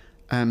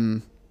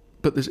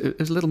 But there's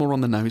a little more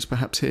on the nose,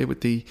 perhaps, here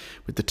with the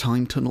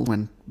time tunnel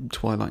when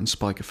Twilight and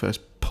Spike are first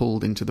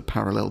pulled into the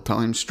parallel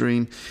time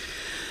stream.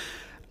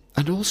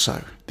 And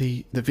also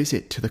the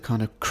visit to the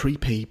kind of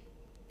creepy,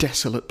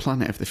 desolate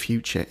planet of the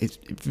future. It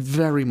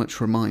very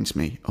much reminds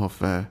me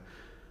of a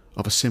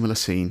similar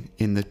scene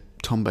in the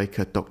Tom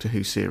Baker Doctor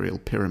Who serial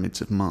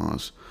Pyramids of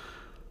Mars.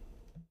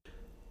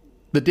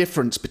 The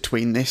difference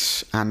between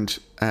this and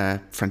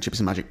Friendship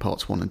is a Magic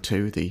Parts 1 and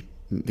 2,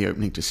 the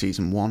opening to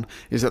Season 1,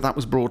 is that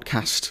was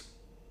broadcast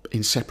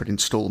in separate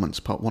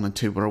instalments. Part 1 and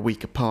 2 were a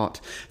week apart.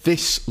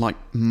 This, like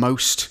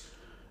most,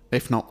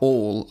 if not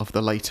all, of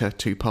the later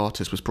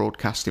two-parters, was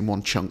broadcast in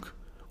one chunk.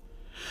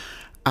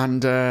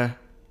 And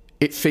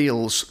it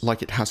feels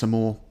like it has a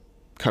more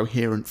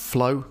coherent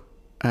flow.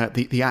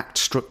 The act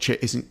structure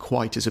isn't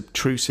quite as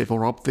obtrusive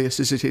or obvious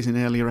as it is in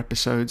earlier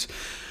episodes.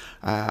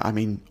 I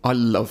mean, I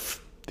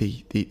love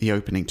the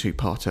opening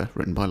two-parter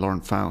written by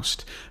Lauren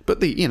Faust, but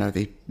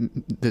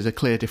there's a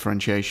clear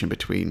differentiation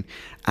between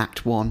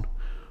Act 1,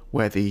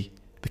 where the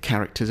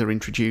characters are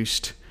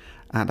introduced,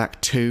 and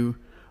Act 2,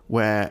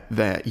 where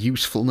their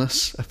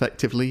usefulness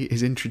effectively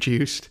is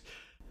introduced,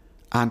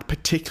 and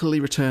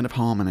particularly Return of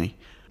Harmony,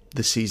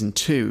 the Season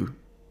 2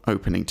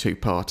 opening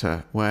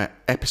two-parter, where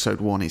Episode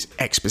 1 is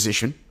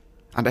exposition,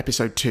 and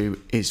Episode 2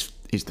 is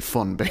the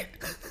fun bit.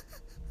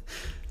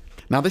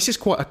 Now, this is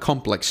quite a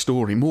complex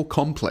story, more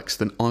complex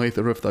than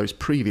either of those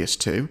previous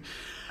two.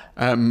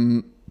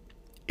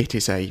 It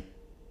is a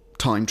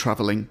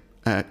time-travelling,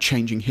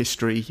 changing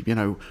history,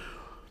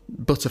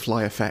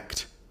 butterfly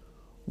effect.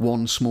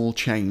 One small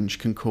change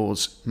can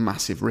cause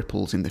massive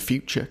ripples in the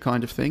future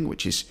kind of thing,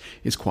 which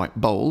is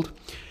quite bold.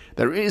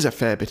 There is a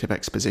fair bit of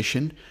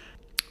exposition,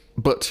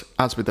 but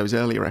as with those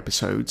earlier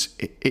episodes,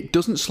 it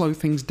doesn't slow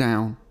things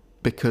down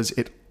because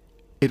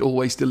it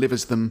always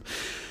delivers them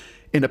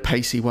in a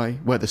pacey way,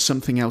 where there's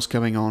something else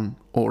going on,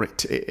 or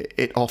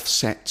it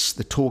offsets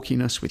the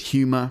talkiness with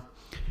humour.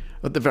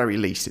 At the very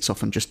least, it's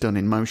often just done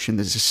in motion.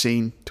 There's a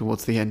scene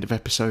towards the end of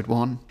episode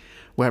 1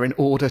 where, in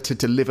order to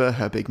deliver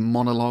her big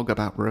monologue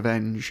about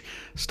revenge,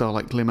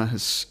 Starlight Glimmer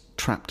has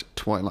trapped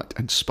Twilight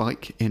and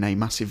Spike in a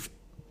massive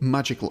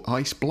magical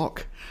ice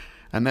block,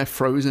 and they're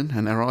frozen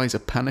and their eyes are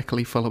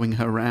panically following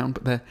her around,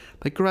 but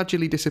they're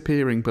gradually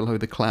disappearing below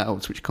the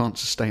clouds, which can't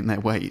sustain their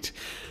weight.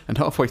 And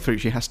halfway through,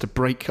 she has to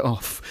break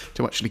off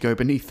to actually go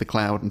beneath the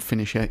cloud and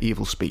finish her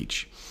evil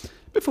speech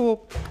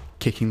before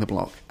kicking the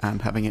block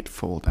and having it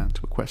fall down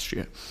to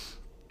Equestria.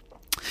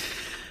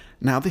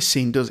 Now, this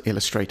scene does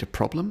illustrate a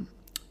problem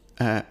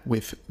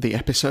with the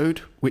episode,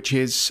 which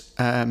is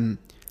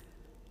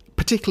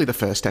particularly the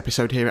first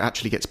episode here. It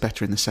actually gets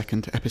better in the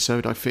second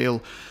episode, I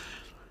feel.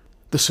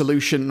 The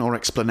solution or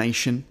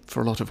explanation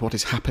for a lot of what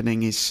is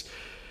happening is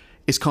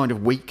kind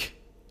of weak.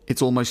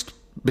 It's almost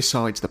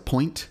besides the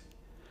point.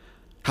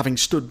 Having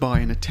stood by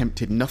and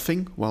attempted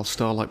nothing while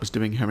Starlight was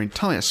doing her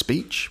entire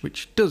speech,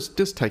 which does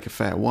take a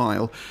fair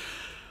while,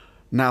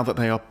 now that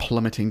they are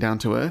plummeting down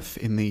to earth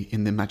in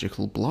the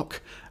magical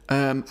block,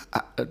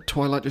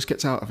 Twilight just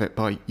gets out of it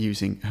by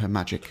using her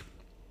magic.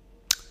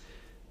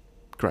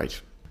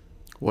 Great.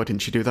 Why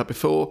didn't she do that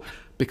before?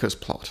 Because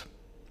plot.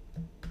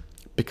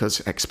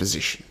 Because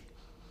exposition.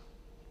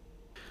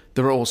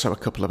 There are also a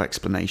couple of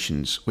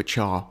explanations which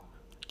are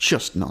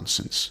just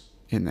nonsense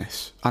in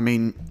this. I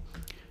mean,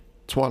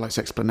 Twilight's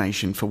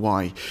explanation for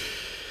why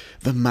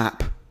the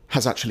map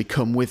has actually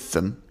come with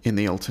them in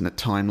the alternate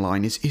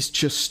timeline is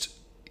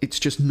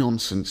just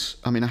nonsense.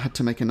 I mean, I had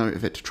to make a note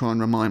of it to try and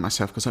remind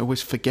myself, because I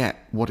always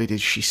forget what it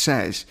is she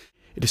says.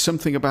 It is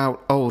something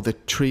about, the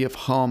Tree of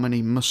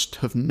Harmony must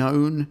have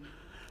known,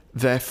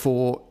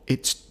 therefore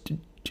it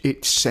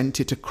sent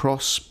it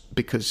across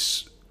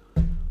because...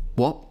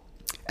 What?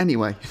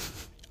 Anyway,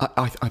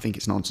 I think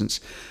it's nonsense.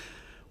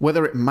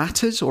 Whether it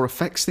matters or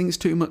affects things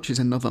too much is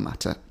another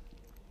matter.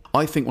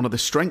 I think one of the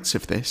strengths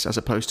of this, as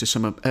opposed to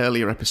some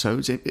earlier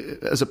episodes,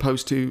 as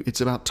opposed to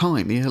It's About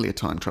Time, the earlier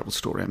time travel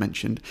story I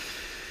mentioned,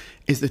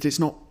 is that it's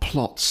not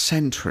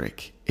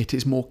plot-centric. It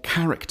is more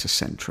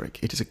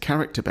character-centric. It is a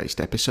character-based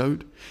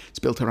episode. It's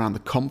built around the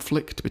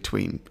conflict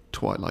between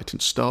Twilight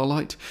and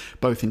Starlight,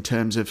 both in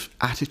terms of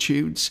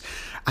attitudes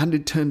and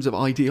in terms of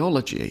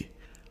ideology.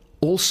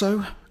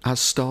 Also, as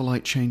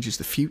Starlight changes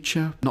the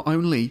future, not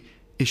only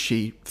is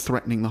she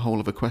threatening the whole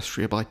of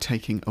Equestria by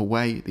taking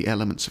away the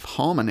elements of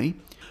harmony,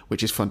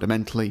 which is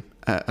fundamentally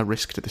a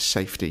risk to the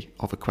safety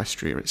of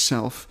Equestria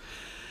itself,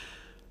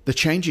 the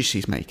changes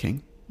she's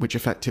making, which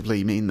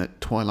effectively mean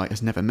that Twilight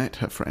has never met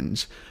her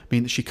friends,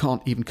 mean that she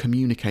can't even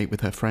communicate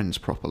with her friends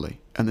properly.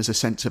 And there's a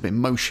sense of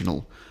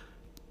emotional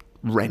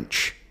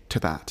wrench to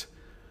that.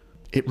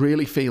 It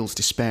really feels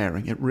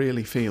despairing. It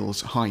really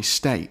feels high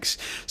stakes.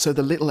 So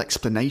the little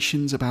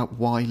explanations about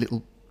why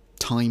little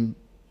time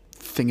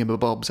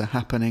thingamabobs are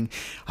happening,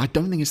 I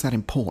don't think it's that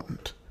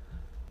important.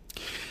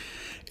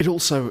 It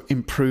also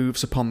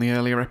improves upon the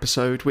earlier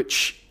episode,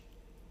 which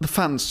the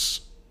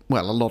fans,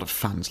 a lot of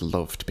fans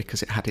loved,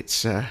 because it had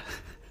its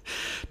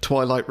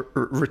Twilight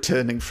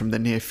returning from the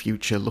near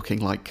future looking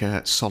like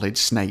a Solid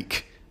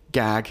Snake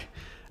gag,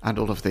 and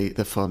all of the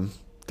fun,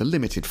 the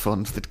limited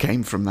fun that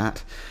came from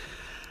that.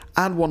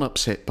 And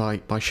one-ups it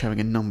by showing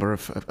a number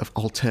of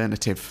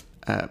alternative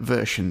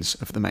versions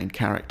of the main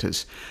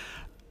characters.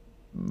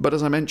 But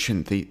as I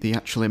mentioned, the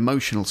actual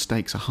emotional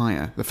stakes are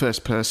higher. The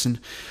first person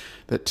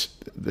that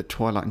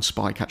Twilight and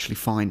Spike actually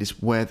find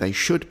is where they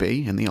should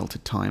be in the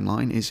altered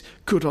timeline is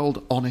good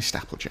old honest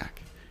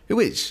Applejack, who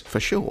is, for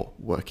sure,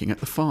 working at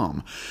the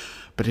farm.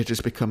 But it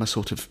has become a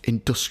sort of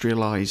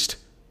industrialised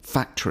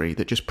factory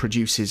that just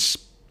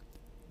produces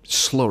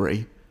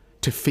slurry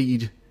to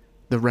feed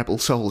the rebel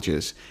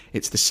soldiers.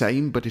 It's the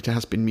same, but it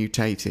has been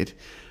mutated.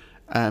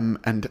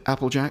 And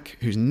Applejack,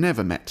 who's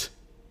never met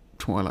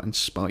Twilight and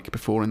Spike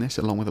before in this,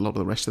 along with a lot of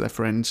the rest of their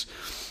friends,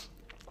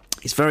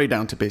 It's very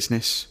down to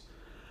business,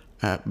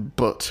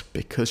 but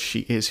because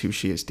she is who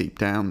she is deep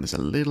down, there's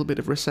a little bit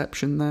of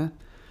reception there.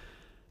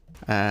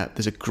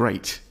 There's a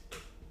great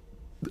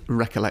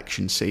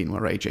recollection scene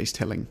where AJ's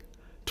telling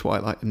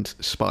Twilight and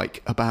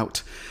Spike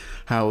about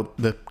how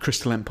the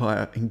Crystal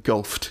Empire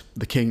engulfed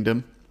the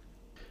kingdom,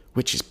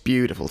 which is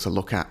beautiful to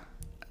look at,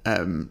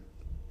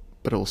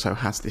 but also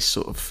has this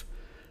sort of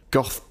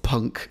goth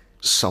punk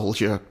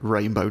soldier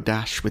Rainbow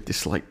Dash with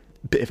this like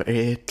bit of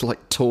ear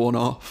like torn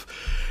off.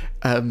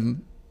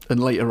 And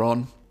later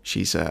on,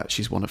 she's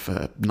one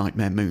of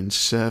Nightmare Moon's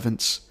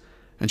servants,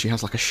 and she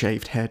has like a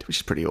shaved head, which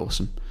is pretty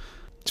awesome.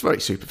 It's very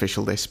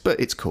superficial, this, but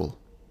it's cool,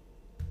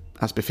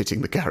 as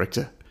befitting the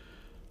character.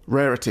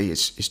 Rarity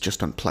is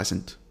just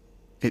unpleasant.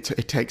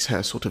 It takes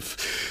her sort of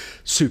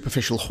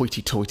superficial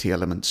hoity-toity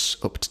elements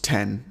up to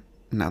 10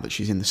 now that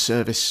she's in the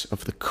service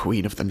of the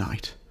Queen of the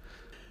Night.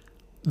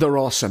 There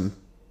are some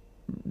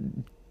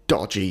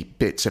dodgy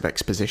bits of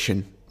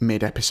exposition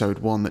mid-episode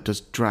 1 that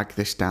does drag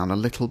this down a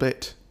little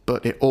bit,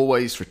 but it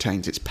always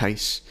retains its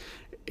pace.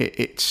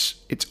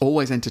 It's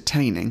always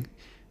entertaining,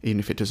 even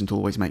if it doesn't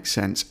always make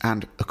sense,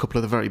 and a couple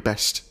of the very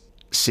best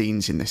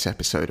scenes in this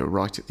episode are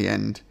right at the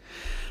end.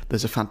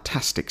 There's a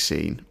fantastic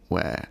scene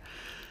where,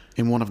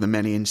 in one of the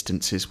many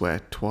instances where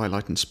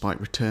Twilight and Spike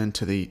return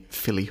to the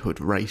Fillyhood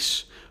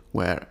race,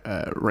 where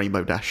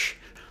Rainbow Dash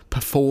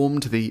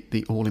performed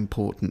the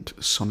all-important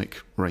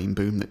sonic rain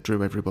boom that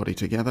drew everybody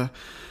together,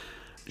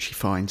 she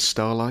finds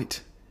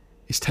Starlight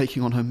is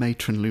taking on her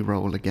matronly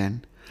role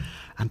again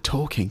and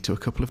talking to a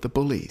couple of the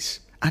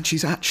bullies. And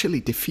she's actually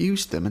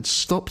diffused them and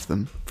stopped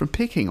them from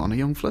picking on a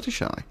young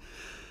Fluttershy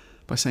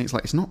by saying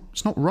it's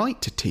not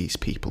right to tease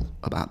people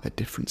about their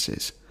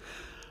differences.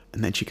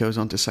 And then she goes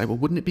on to say, well,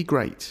 wouldn't it be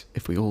great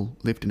if we all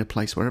lived in a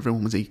place where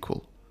everyone was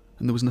equal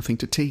and there was nothing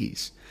to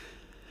tease?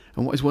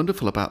 And what is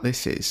wonderful about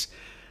this is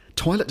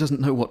Twilight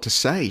doesn't know what to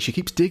say. She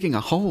keeps digging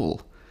a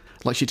hole.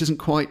 Like she doesn't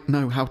quite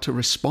know how to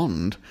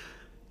respond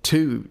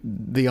to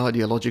the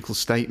ideological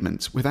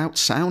statements without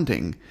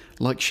sounding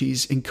like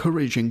she's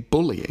encouraging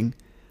bullying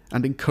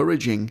and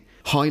encouraging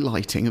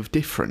highlighting of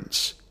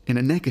difference in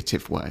a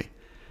negative way.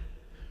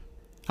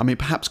 I mean,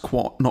 perhaps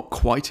not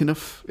quite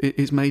enough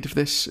is made of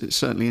this,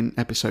 certainly in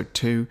episode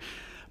 2,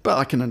 but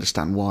I can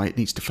understand why it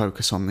needs to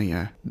focus on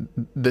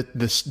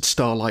the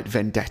Starlight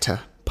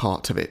vendetta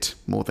part of it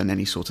more than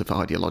any sort of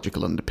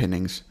ideological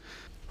underpinnings.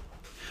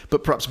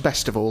 But perhaps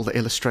best of all, that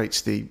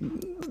illustrates the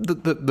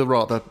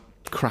rather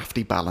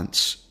crafty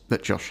balance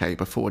that Josh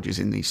Haber forges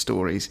in these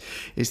stories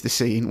is the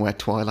scene where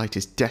Twilight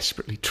is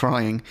desperately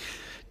trying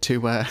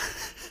to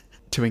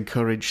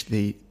encourage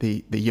the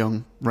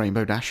young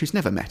Rainbow Dash, who's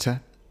never met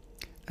her,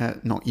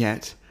 not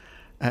yet,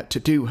 to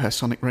do her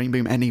sonic rain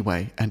boom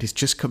anyway, and is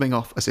just coming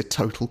off as a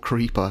total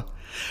creeper.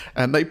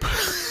 And they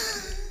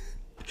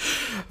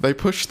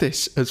push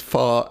this as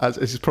far as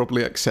is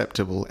probably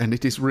acceptable, and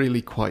it is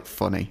really quite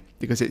funny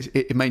because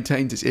it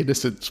maintains its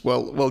innocence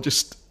while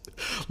just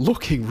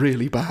looking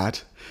really bad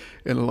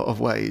in a lot of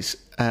ways,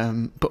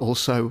 but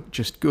also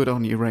just good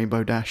on you,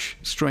 Rainbow Dash.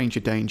 Stranger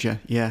danger,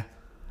 yeah.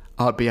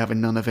 I'd be having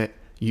none of it.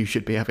 You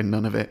should be having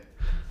none of it.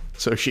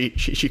 So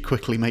she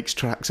quickly makes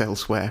tracks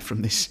elsewhere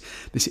from this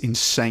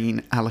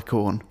insane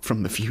alicorn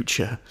from the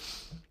future.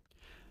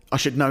 I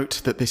should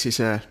note that this is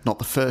not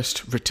the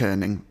first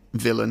returning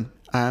villain,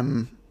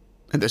 and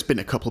there's been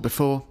a couple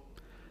before.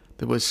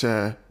 There was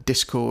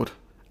Discord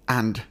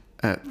and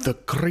the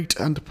great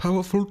and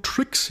powerful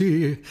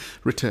Trixie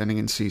returning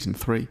in season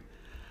 3.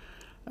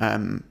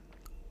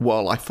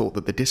 While I thought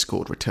that the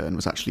Discord return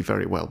was actually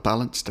very well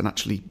balanced and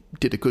actually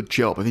did a good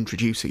job of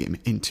introducing him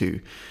into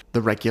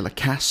the regular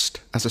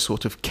cast as a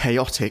sort of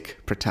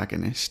chaotic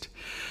protagonist,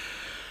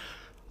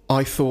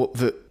 I thought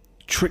that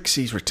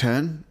Trixie's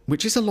return,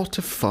 which is a lot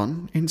of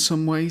fun in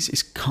some ways,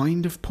 is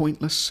kind of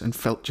pointless and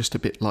felt just a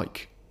bit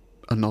like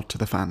a nod to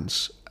the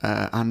fans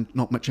and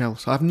not much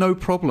else. I have no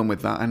problem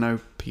with that. I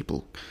know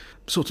people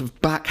sort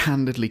of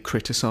backhandedly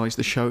criticise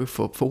the show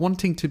for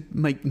wanting to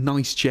make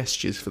nice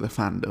gestures for the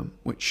fandom,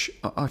 which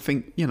I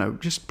think,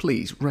 just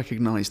please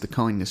recognise the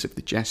kindness of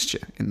the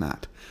gesture in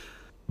that.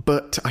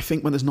 But I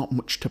think when there's not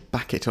much to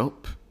back it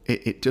up,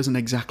 it doesn't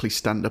exactly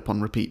stand up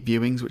on repeat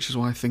viewings, which is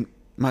why I think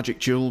Magic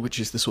Jewel, which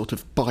is the sort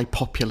of by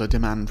popular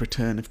demand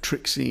return of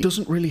Trixie,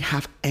 doesn't really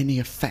have any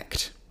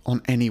effect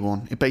on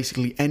anyone. It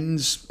basically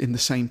ends in the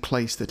same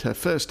place that her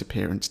first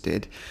appearance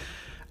did,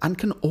 and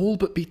can all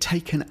but be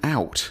taken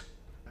out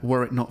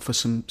were it not for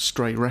some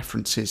stray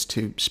references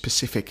to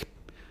specific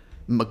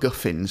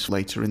MacGuffins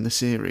later in the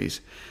series,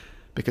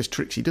 because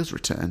Trixie does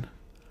return,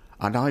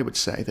 and I would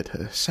say that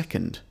her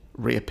second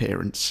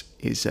reappearance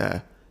is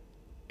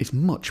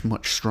much,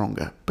 much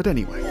stronger. But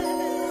anyway,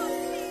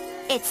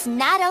 It's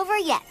not over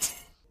yet.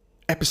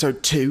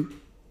 episode 2,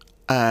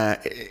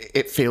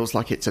 it feels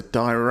like it's a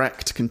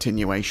direct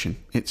continuation.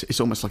 It's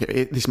almost like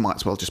this might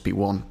as well just be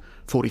one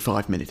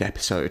 45-minute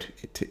episode.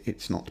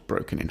 It's not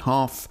broken in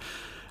half.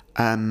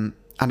 And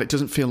it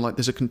doesn't feel like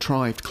there's a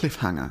contrived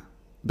cliffhanger,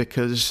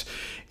 because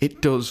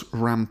it does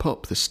ramp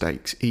up the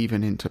stakes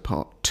even into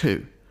part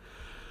 2.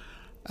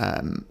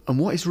 And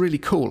what is really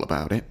cool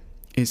about it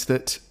is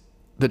that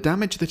the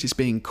damage that is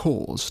being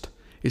caused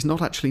is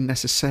not actually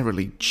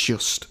necessarily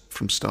just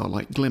from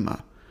Starlight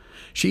Glimmer.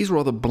 She's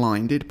rather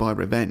blinded by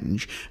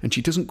revenge, and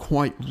she doesn't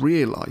quite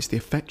realise the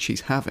effect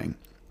she's having.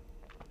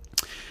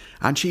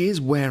 And she is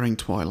wearing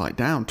Twilight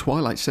down.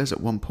 Twilight says at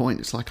one point,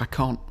 it's like, I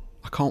can't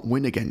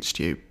win against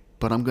you,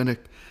 but I'm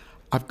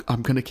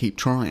gonna keep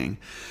trying.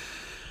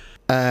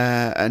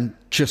 And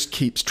just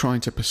keeps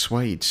trying to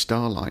persuade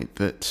Starlight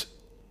that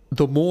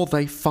the more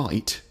they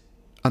fight,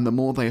 and the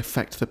more they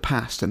affect the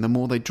past, and the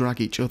more they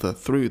drag each other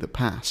through the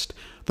past,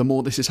 the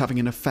more this is having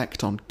an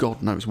effect on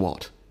God knows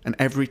what. And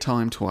every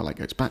time Twilight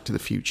goes back to the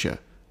future,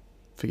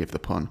 forgive the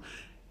pun,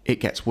 it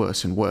gets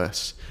worse and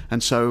worse.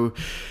 And so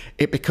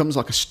it becomes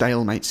like a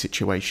stalemate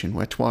situation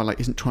where Twilight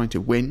isn't trying to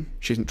win,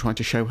 she isn't trying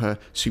to show her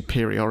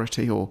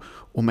superiority or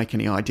make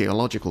any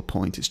ideological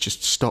point. It's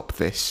just, stop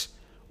this.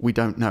 We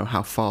don't know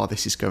how far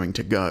this is going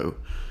to go.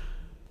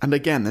 And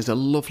again, there's a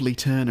lovely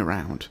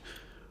turnaround,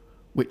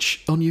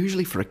 which,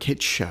 unusually for a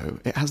kids' show,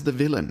 it has the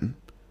villain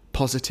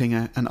positing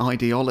an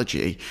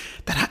ideology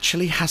that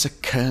actually has a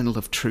kernel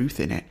of truth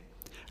in it.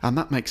 And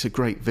that makes a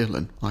great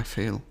villain, I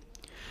feel.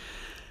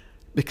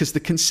 Because the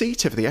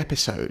conceit of the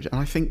episode,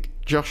 and I think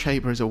Josh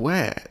Haber is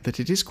aware that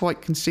it is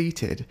quite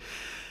conceited,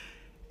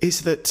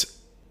 is that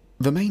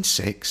the main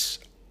six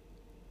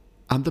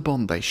and the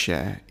bond they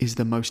share is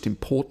the most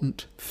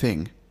important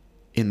thing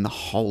in the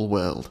whole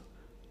world.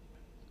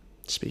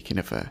 Speaking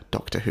of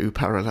Doctor Who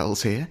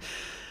parallels here.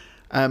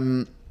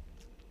 And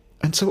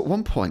so at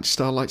one point,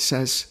 Starlight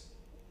says,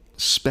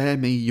 "Spare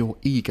me your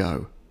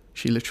ego."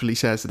 She literally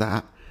says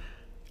that.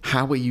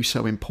 How are you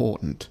so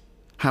important?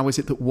 How is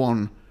it that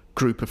one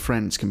group of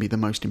friends can be the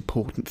most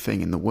important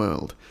thing in the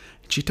world?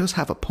 And she does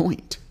have a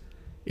point.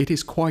 It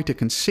is quite a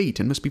conceit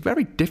and must be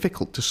very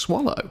difficult to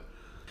swallow.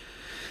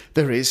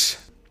 There is,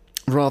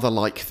 rather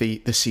like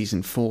the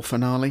season 4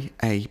 finale,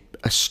 a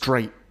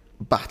straight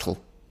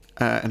battle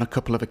on a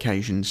couple of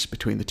occasions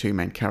between the two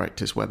main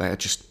characters where they are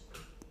just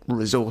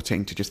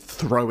resorting to just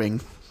throwing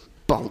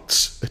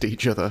bolts at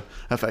each other,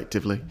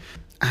 effectively,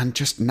 and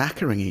just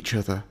knackering each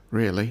other,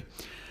 really.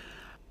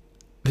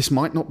 This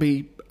might not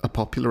be a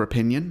popular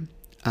opinion.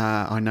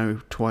 I know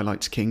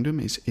Twilight's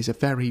Kingdom is a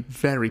very,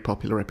 very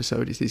popular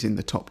episode. It is in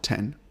the top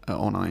 10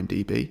 on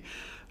IMDb.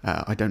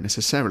 I don't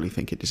necessarily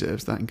think it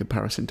deserves that in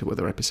comparison to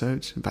other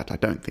episodes. In fact, I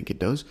don't think it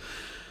does.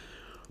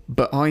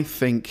 But I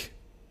think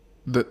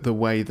that the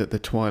way that the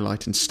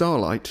Twilight and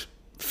Starlight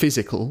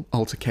physical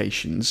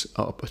altercations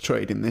are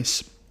portrayed in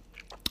this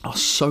are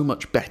so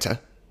much better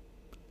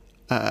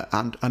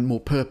and more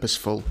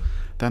purposeful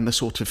than the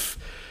sort of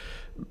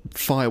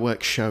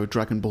fireworks show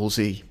Dragon Ball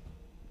Z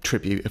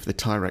tribute of the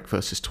Tyrek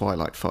versus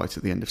Twilight fight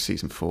at the end of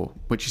season 4,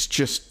 which is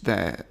just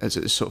there as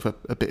a sort of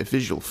a bit of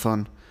visual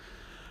fun.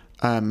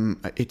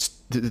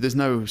 There's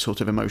no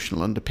sort of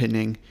emotional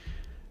underpinning.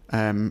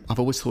 I've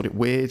always thought it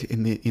weird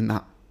in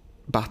that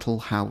battle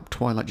how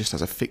Twilight just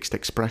has a fixed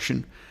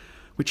expression,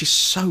 which is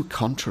so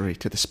contrary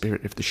to the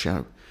spirit of the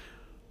show.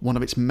 One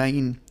of its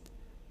main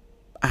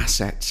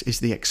assets is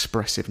the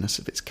expressiveness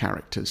of its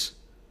characters,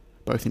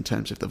 both in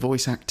terms of the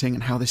voice acting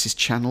and how this is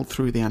channeled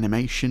through the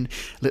animation,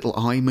 little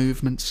eye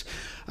movements,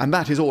 and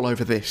that is all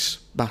over this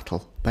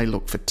battle. They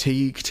look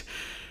fatigued,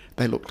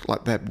 they look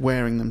like they're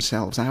wearing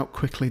themselves out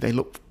quickly, they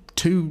look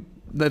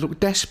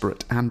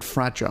desperate and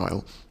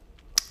fragile,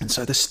 and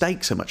so the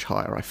stakes are much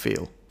higher, I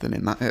feel, than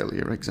in that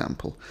earlier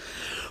example.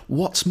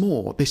 What's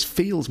more, this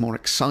feels more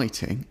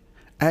exciting,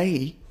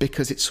 A,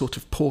 because it's sort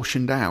of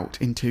portioned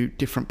out into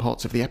different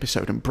parts of the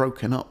episode and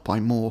broken up by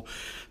more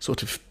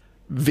sort of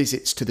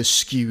visits to the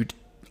skewed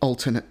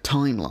alternate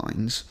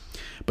timelines,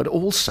 but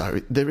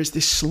also there is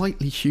this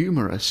slightly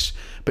humorous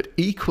but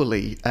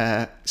equally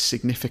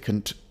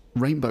significant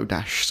Rainbow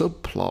Dash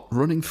subplot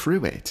running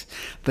through it.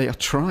 They are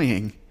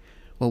trying,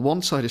 well,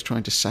 one side is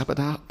trying to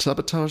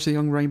sabotage the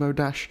young Rainbow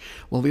Dash,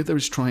 while the other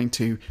is trying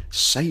to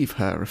save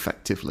her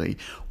effectively,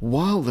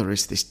 while there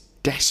is this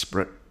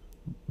desperate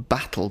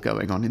battle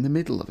going on in the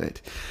middle of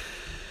it.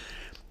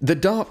 The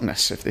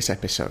darkness of this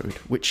episode,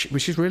 which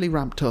is really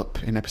ramped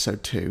up in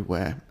episode 2,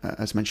 where,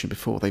 as mentioned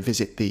before, they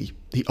visit the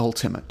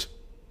ultimate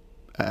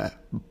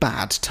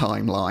bad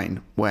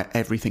timeline where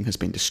everything has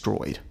been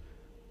destroyed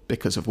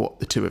because of what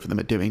the two of them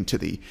are doing to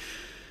the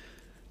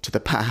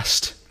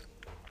past,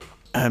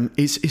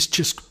 is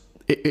just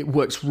it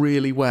works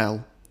really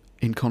well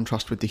in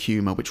contrast with the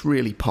humour, which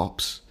really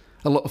pops.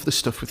 A lot of the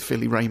stuff with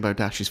Philly Rainbow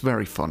Dash is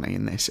very funny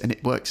in this, and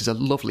it works as a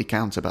lovely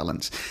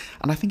counterbalance.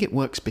 And I think it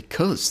works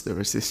because there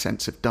is this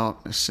sense of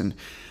darkness and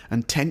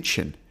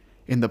tension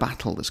in the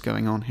battle that's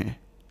going on here.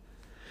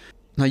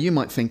 Now, you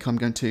might think I'm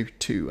going to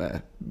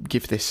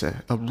give this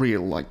a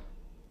real,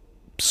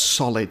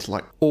 solid,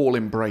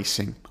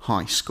 all-embracing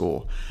high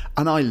score.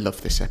 And I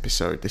love this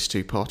episode, this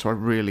two-parter. I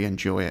really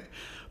enjoy it.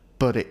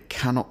 But it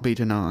cannot be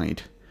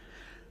denied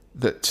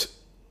that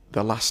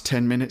the last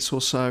 10 minutes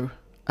or so...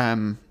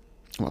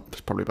 well,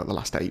 it's probably about the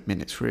last 8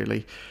 minutes,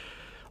 really,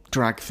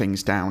 drag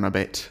things down a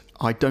bit.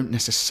 I don't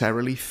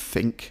necessarily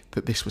think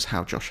that this was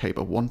how Josh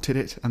Haber wanted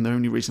it, and the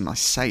only reason I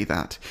say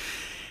that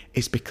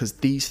is because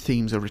these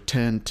themes are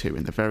returned to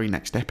in the very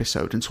next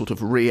episode and sort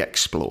of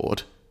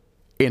re-explored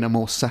in a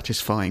more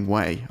satisfying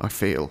way, I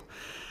feel.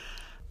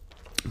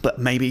 But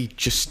maybe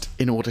just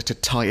in order to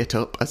tie it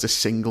up as a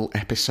single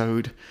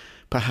episode,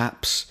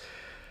 perhaps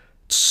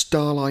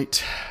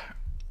Starlight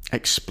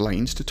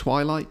explains to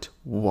Twilight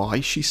why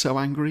she's so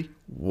angry,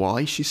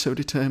 why she's so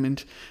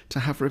determined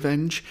to have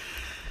revenge.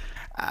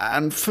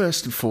 And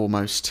first and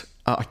foremost,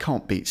 I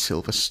can't beat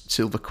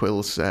Silver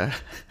Quill's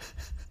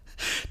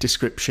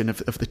description of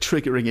the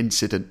triggering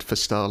incident for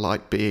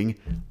Starlight being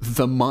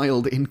the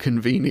mild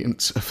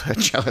inconvenience of her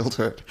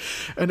childhood.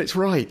 And it's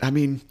right. I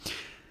mean,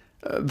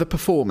 the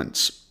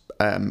performance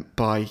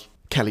by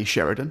Kelly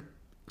Sheridan.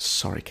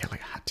 Sorry, Kelly,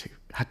 I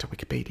had to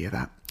Wikipedia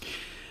that.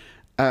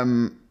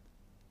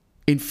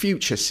 In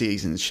future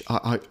seasons,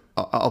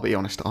 I'll be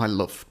honest, I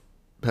love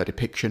her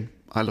depiction.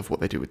 I love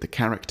what they do with the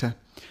character.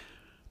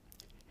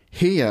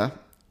 Here,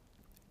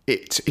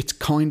 it's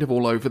kind of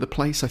all over the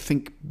place, I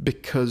think,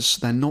 because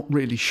they're not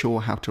really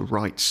sure how to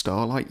write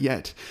Starlight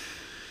yet.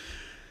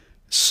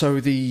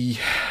 So the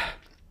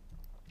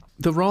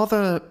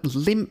rather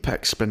limp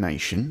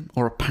explanation,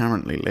 or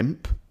apparently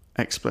limp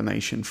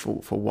explanation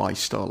for why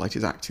Starlight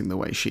is acting the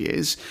way she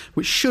is,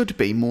 which should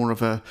be more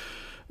of an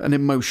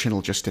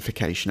emotional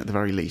justification at the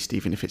very least,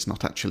 even if it's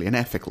not actually an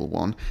ethical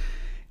one,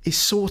 is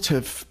sort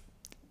of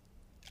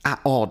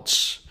at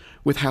odds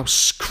with how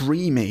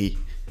screamy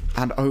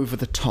and over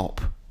the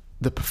top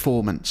the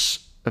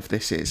performance of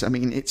this is. I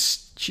mean,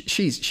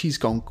 she's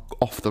gone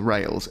off the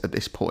rails at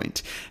this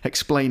point,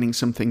 explaining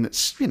something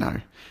that's,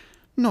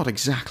 not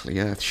exactly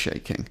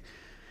earth-shaking.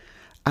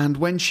 And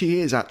when she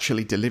is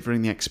actually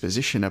delivering the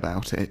exposition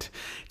about it,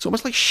 it's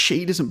almost like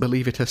she doesn't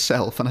believe it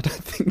herself, and I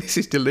don't think this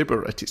is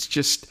deliberate. It's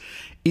just,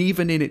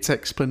 even in its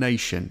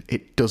explanation,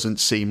 it doesn't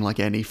seem like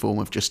any form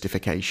of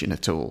justification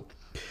at all.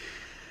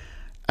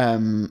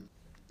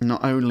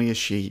 Not only is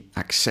she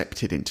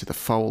accepted into the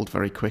fold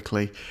very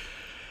quickly,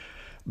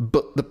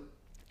 but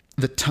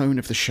the tone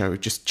of the show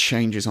just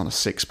changes on a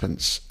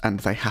sixpence,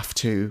 and they have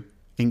to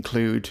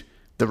include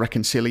the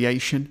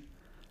reconciliation,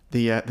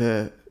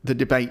 the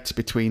debate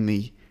between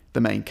the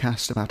main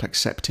cast about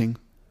accepting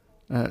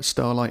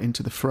Starlight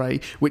into the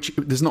fray, which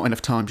there's not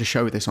enough time to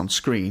show this on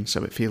screen,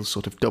 so it feels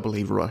sort of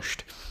doubly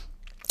rushed.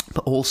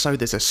 But also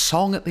there's a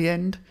song at the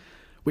end,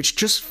 which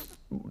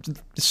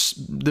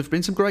there've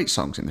been some great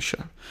songs in the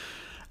show,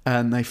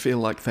 and they feel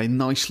like they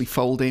nicely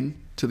fold in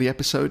to the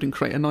episode and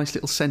create a nice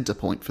little centre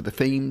point for the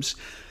themes.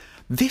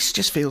 This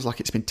just feels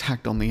like it's been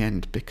tagged on the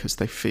end because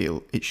they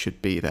feel it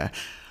should be there.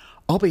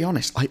 I'll be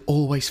honest, I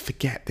always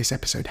forget this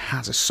episode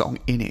has a song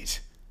in it.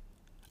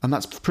 And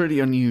that's pretty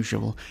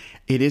unusual.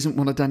 It isn't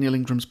one of Daniel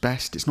Ingram's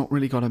best. It's not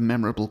really got a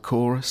memorable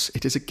chorus.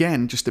 It is,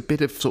 again, just a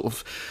bit of sort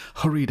of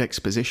hurried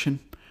exposition.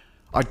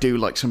 I do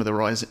like some of the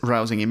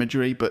rousing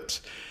imagery, but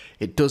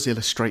it does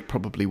illustrate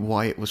probably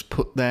why it was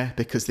put there,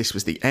 because this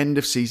was the end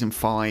of season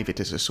 5. It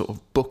is a sort of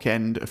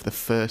bookend of the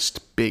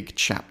first big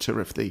chapter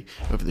of the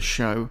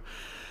show.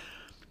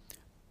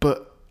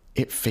 But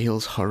it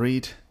feels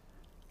hurried.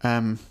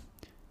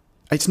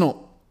 It's not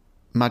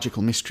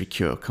Magical Mystery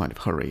Cure kind of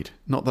hurried.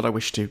 Not that I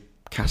wish to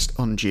cast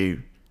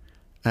undue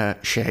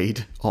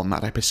shade on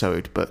that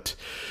episode, but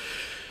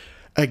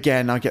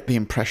again, I get the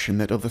impression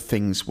that other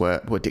things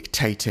were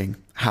dictating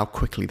how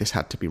quickly this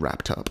had to be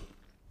wrapped up.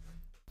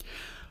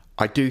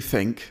 I do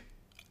think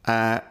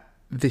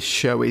this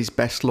show is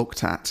best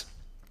looked at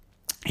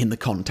in the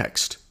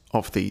context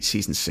of the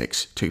season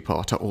 6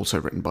 two-parter, also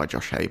written by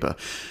Josh Haber,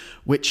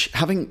 which,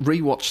 having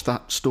rewatched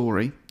that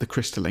story, The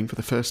Crystalling, for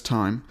the first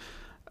time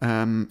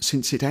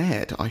since it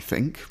aired, I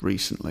think,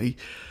 recently,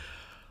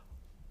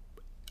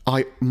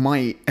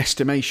 my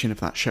estimation of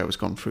that show has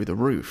gone through the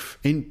roof,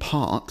 in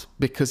part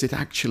because it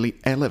actually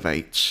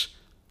elevates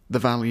the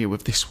value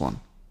of this one.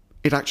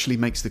 It actually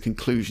makes the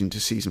conclusion to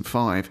season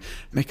 5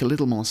 make a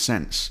little more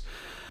sense.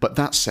 But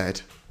that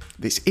said,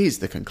 this is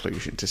the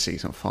conclusion to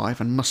season 5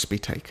 and must be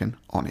taken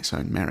on its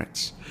own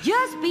merits.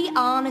 Just be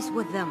honest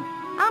with them.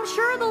 I'm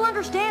sure they'll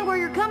understand where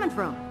you're coming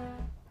from.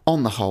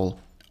 On the whole,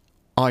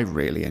 I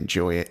really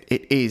enjoy it.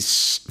 It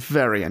is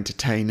very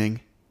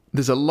entertaining.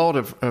 There's a lot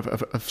of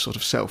sort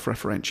of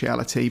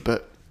self-referentiality,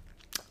 but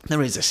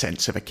there is a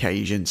sense of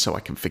occasion, so I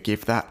can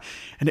forgive that.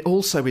 And it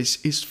also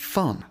is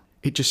fun.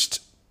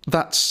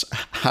 That's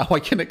how I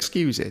can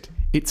excuse it.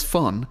 It's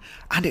fun,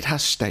 and it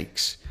has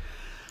stakes.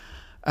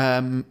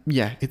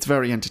 It's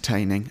very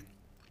entertaining.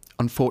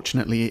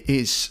 Unfortunately, it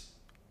is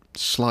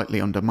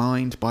slightly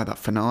undermined by that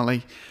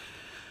finale.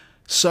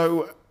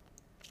 So,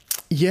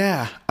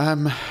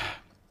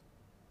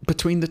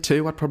 between the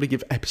two, I'd probably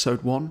give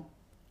episode 1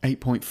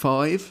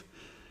 8.5.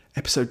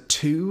 Episode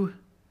 2,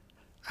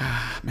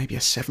 maybe a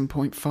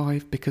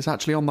 7.5, because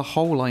actually on the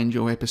whole I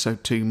enjoy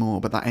episode 2 more,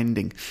 but that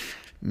ending...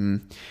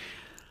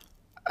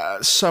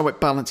 so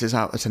it balances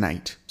out at an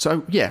 8.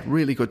 So yeah,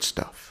 really good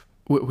stuff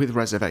with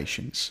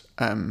reservations.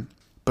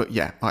 But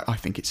yeah, I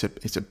think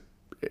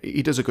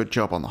he does a good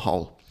job on the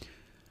whole.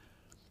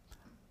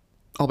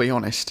 I'll be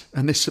honest,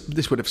 and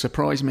this would have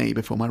surprised me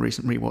before my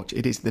recent rewatch,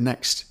 it is the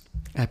next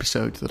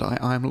episode that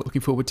I am looking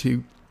forward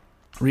to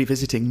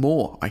revisiting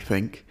more, I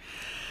think.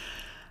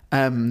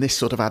 This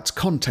sort of adds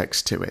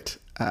context to it.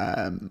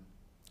 And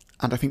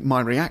I think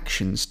my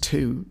reactions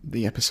to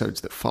the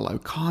episodes that follow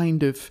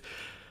kind of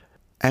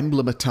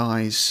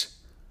emblematise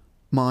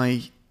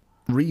my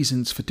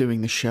reasons for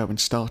doing the show and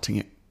starting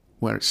it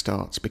where it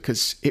starts,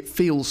 because it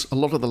feels, a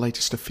lot of the later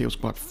stuff feels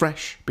quite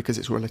fresh because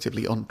it's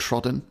relatively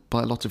untrodden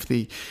by a lot of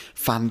the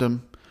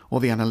fandom,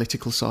 or the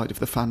analytical side of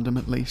the fandom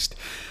at least,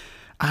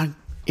 and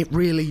it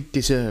really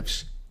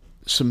deserves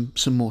some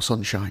more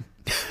sunshine.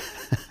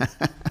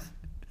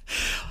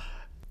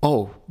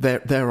 Oh,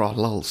 there are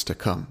lulls to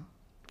come,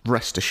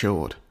 rest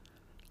assured.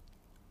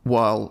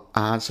 While,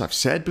 as I've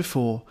said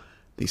before,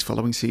 these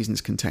following seasons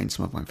contain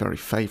some of my very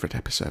favourite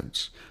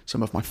episodes,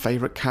 some of my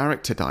favourite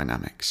character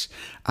dynamics,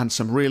 and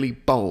some really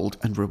bold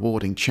and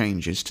rewarding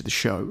changes to the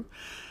show,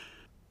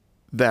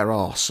 there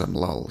are some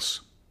lulls.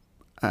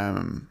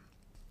 And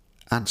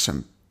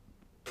some,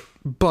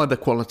 by the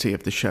quality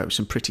of the show,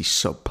 some pretty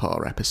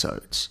subpar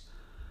episodes.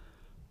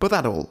 But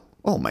that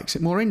all makes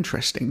it more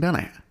interesting,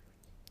 doesn't it?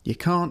 You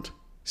can't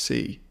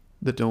see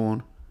the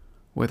dawn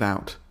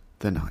without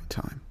the night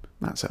time.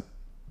 That's a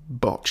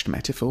botched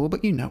metaphor,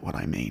 but you know what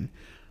I mean.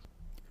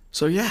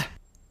 So yeah,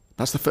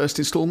 that's the first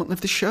instalment of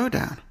the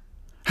showdown.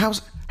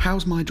 How's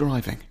my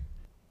driving?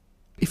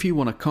 If you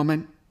want to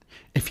comment,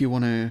 if you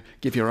want to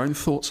give your own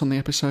thoughts on the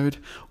episode,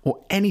 or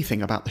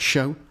anything about the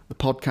show, the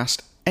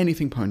podcast,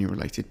 anything pony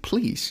related,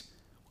 please.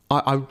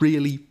 I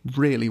really,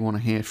 really want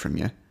to hear from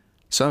you.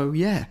 So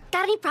yeah.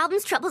 Got any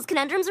problems, troubles,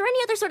 conundrums, or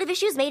any other sort of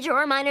issues, major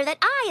or minor, that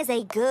I, as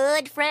a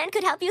good friend,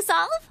 could help you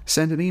solve?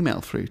 Send an email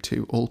through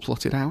to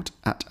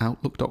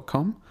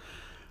allplottedOut@outlook.com.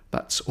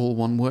 That's all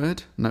one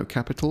word, no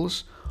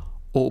capitals.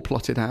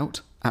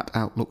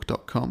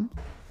 allplottedOut@outlook.com.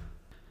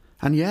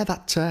 And yeah,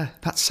 that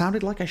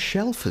sounded like a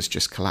shelf has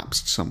just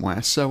collapsed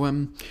somewhere.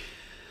 So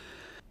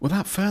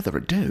without further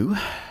ado,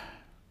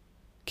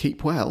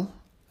 keep well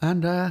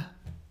and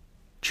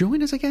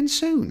join us again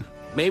soon.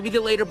 Maybe the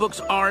later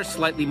books are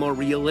slightly more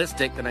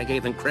realistic than I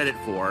gave them credit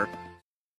for.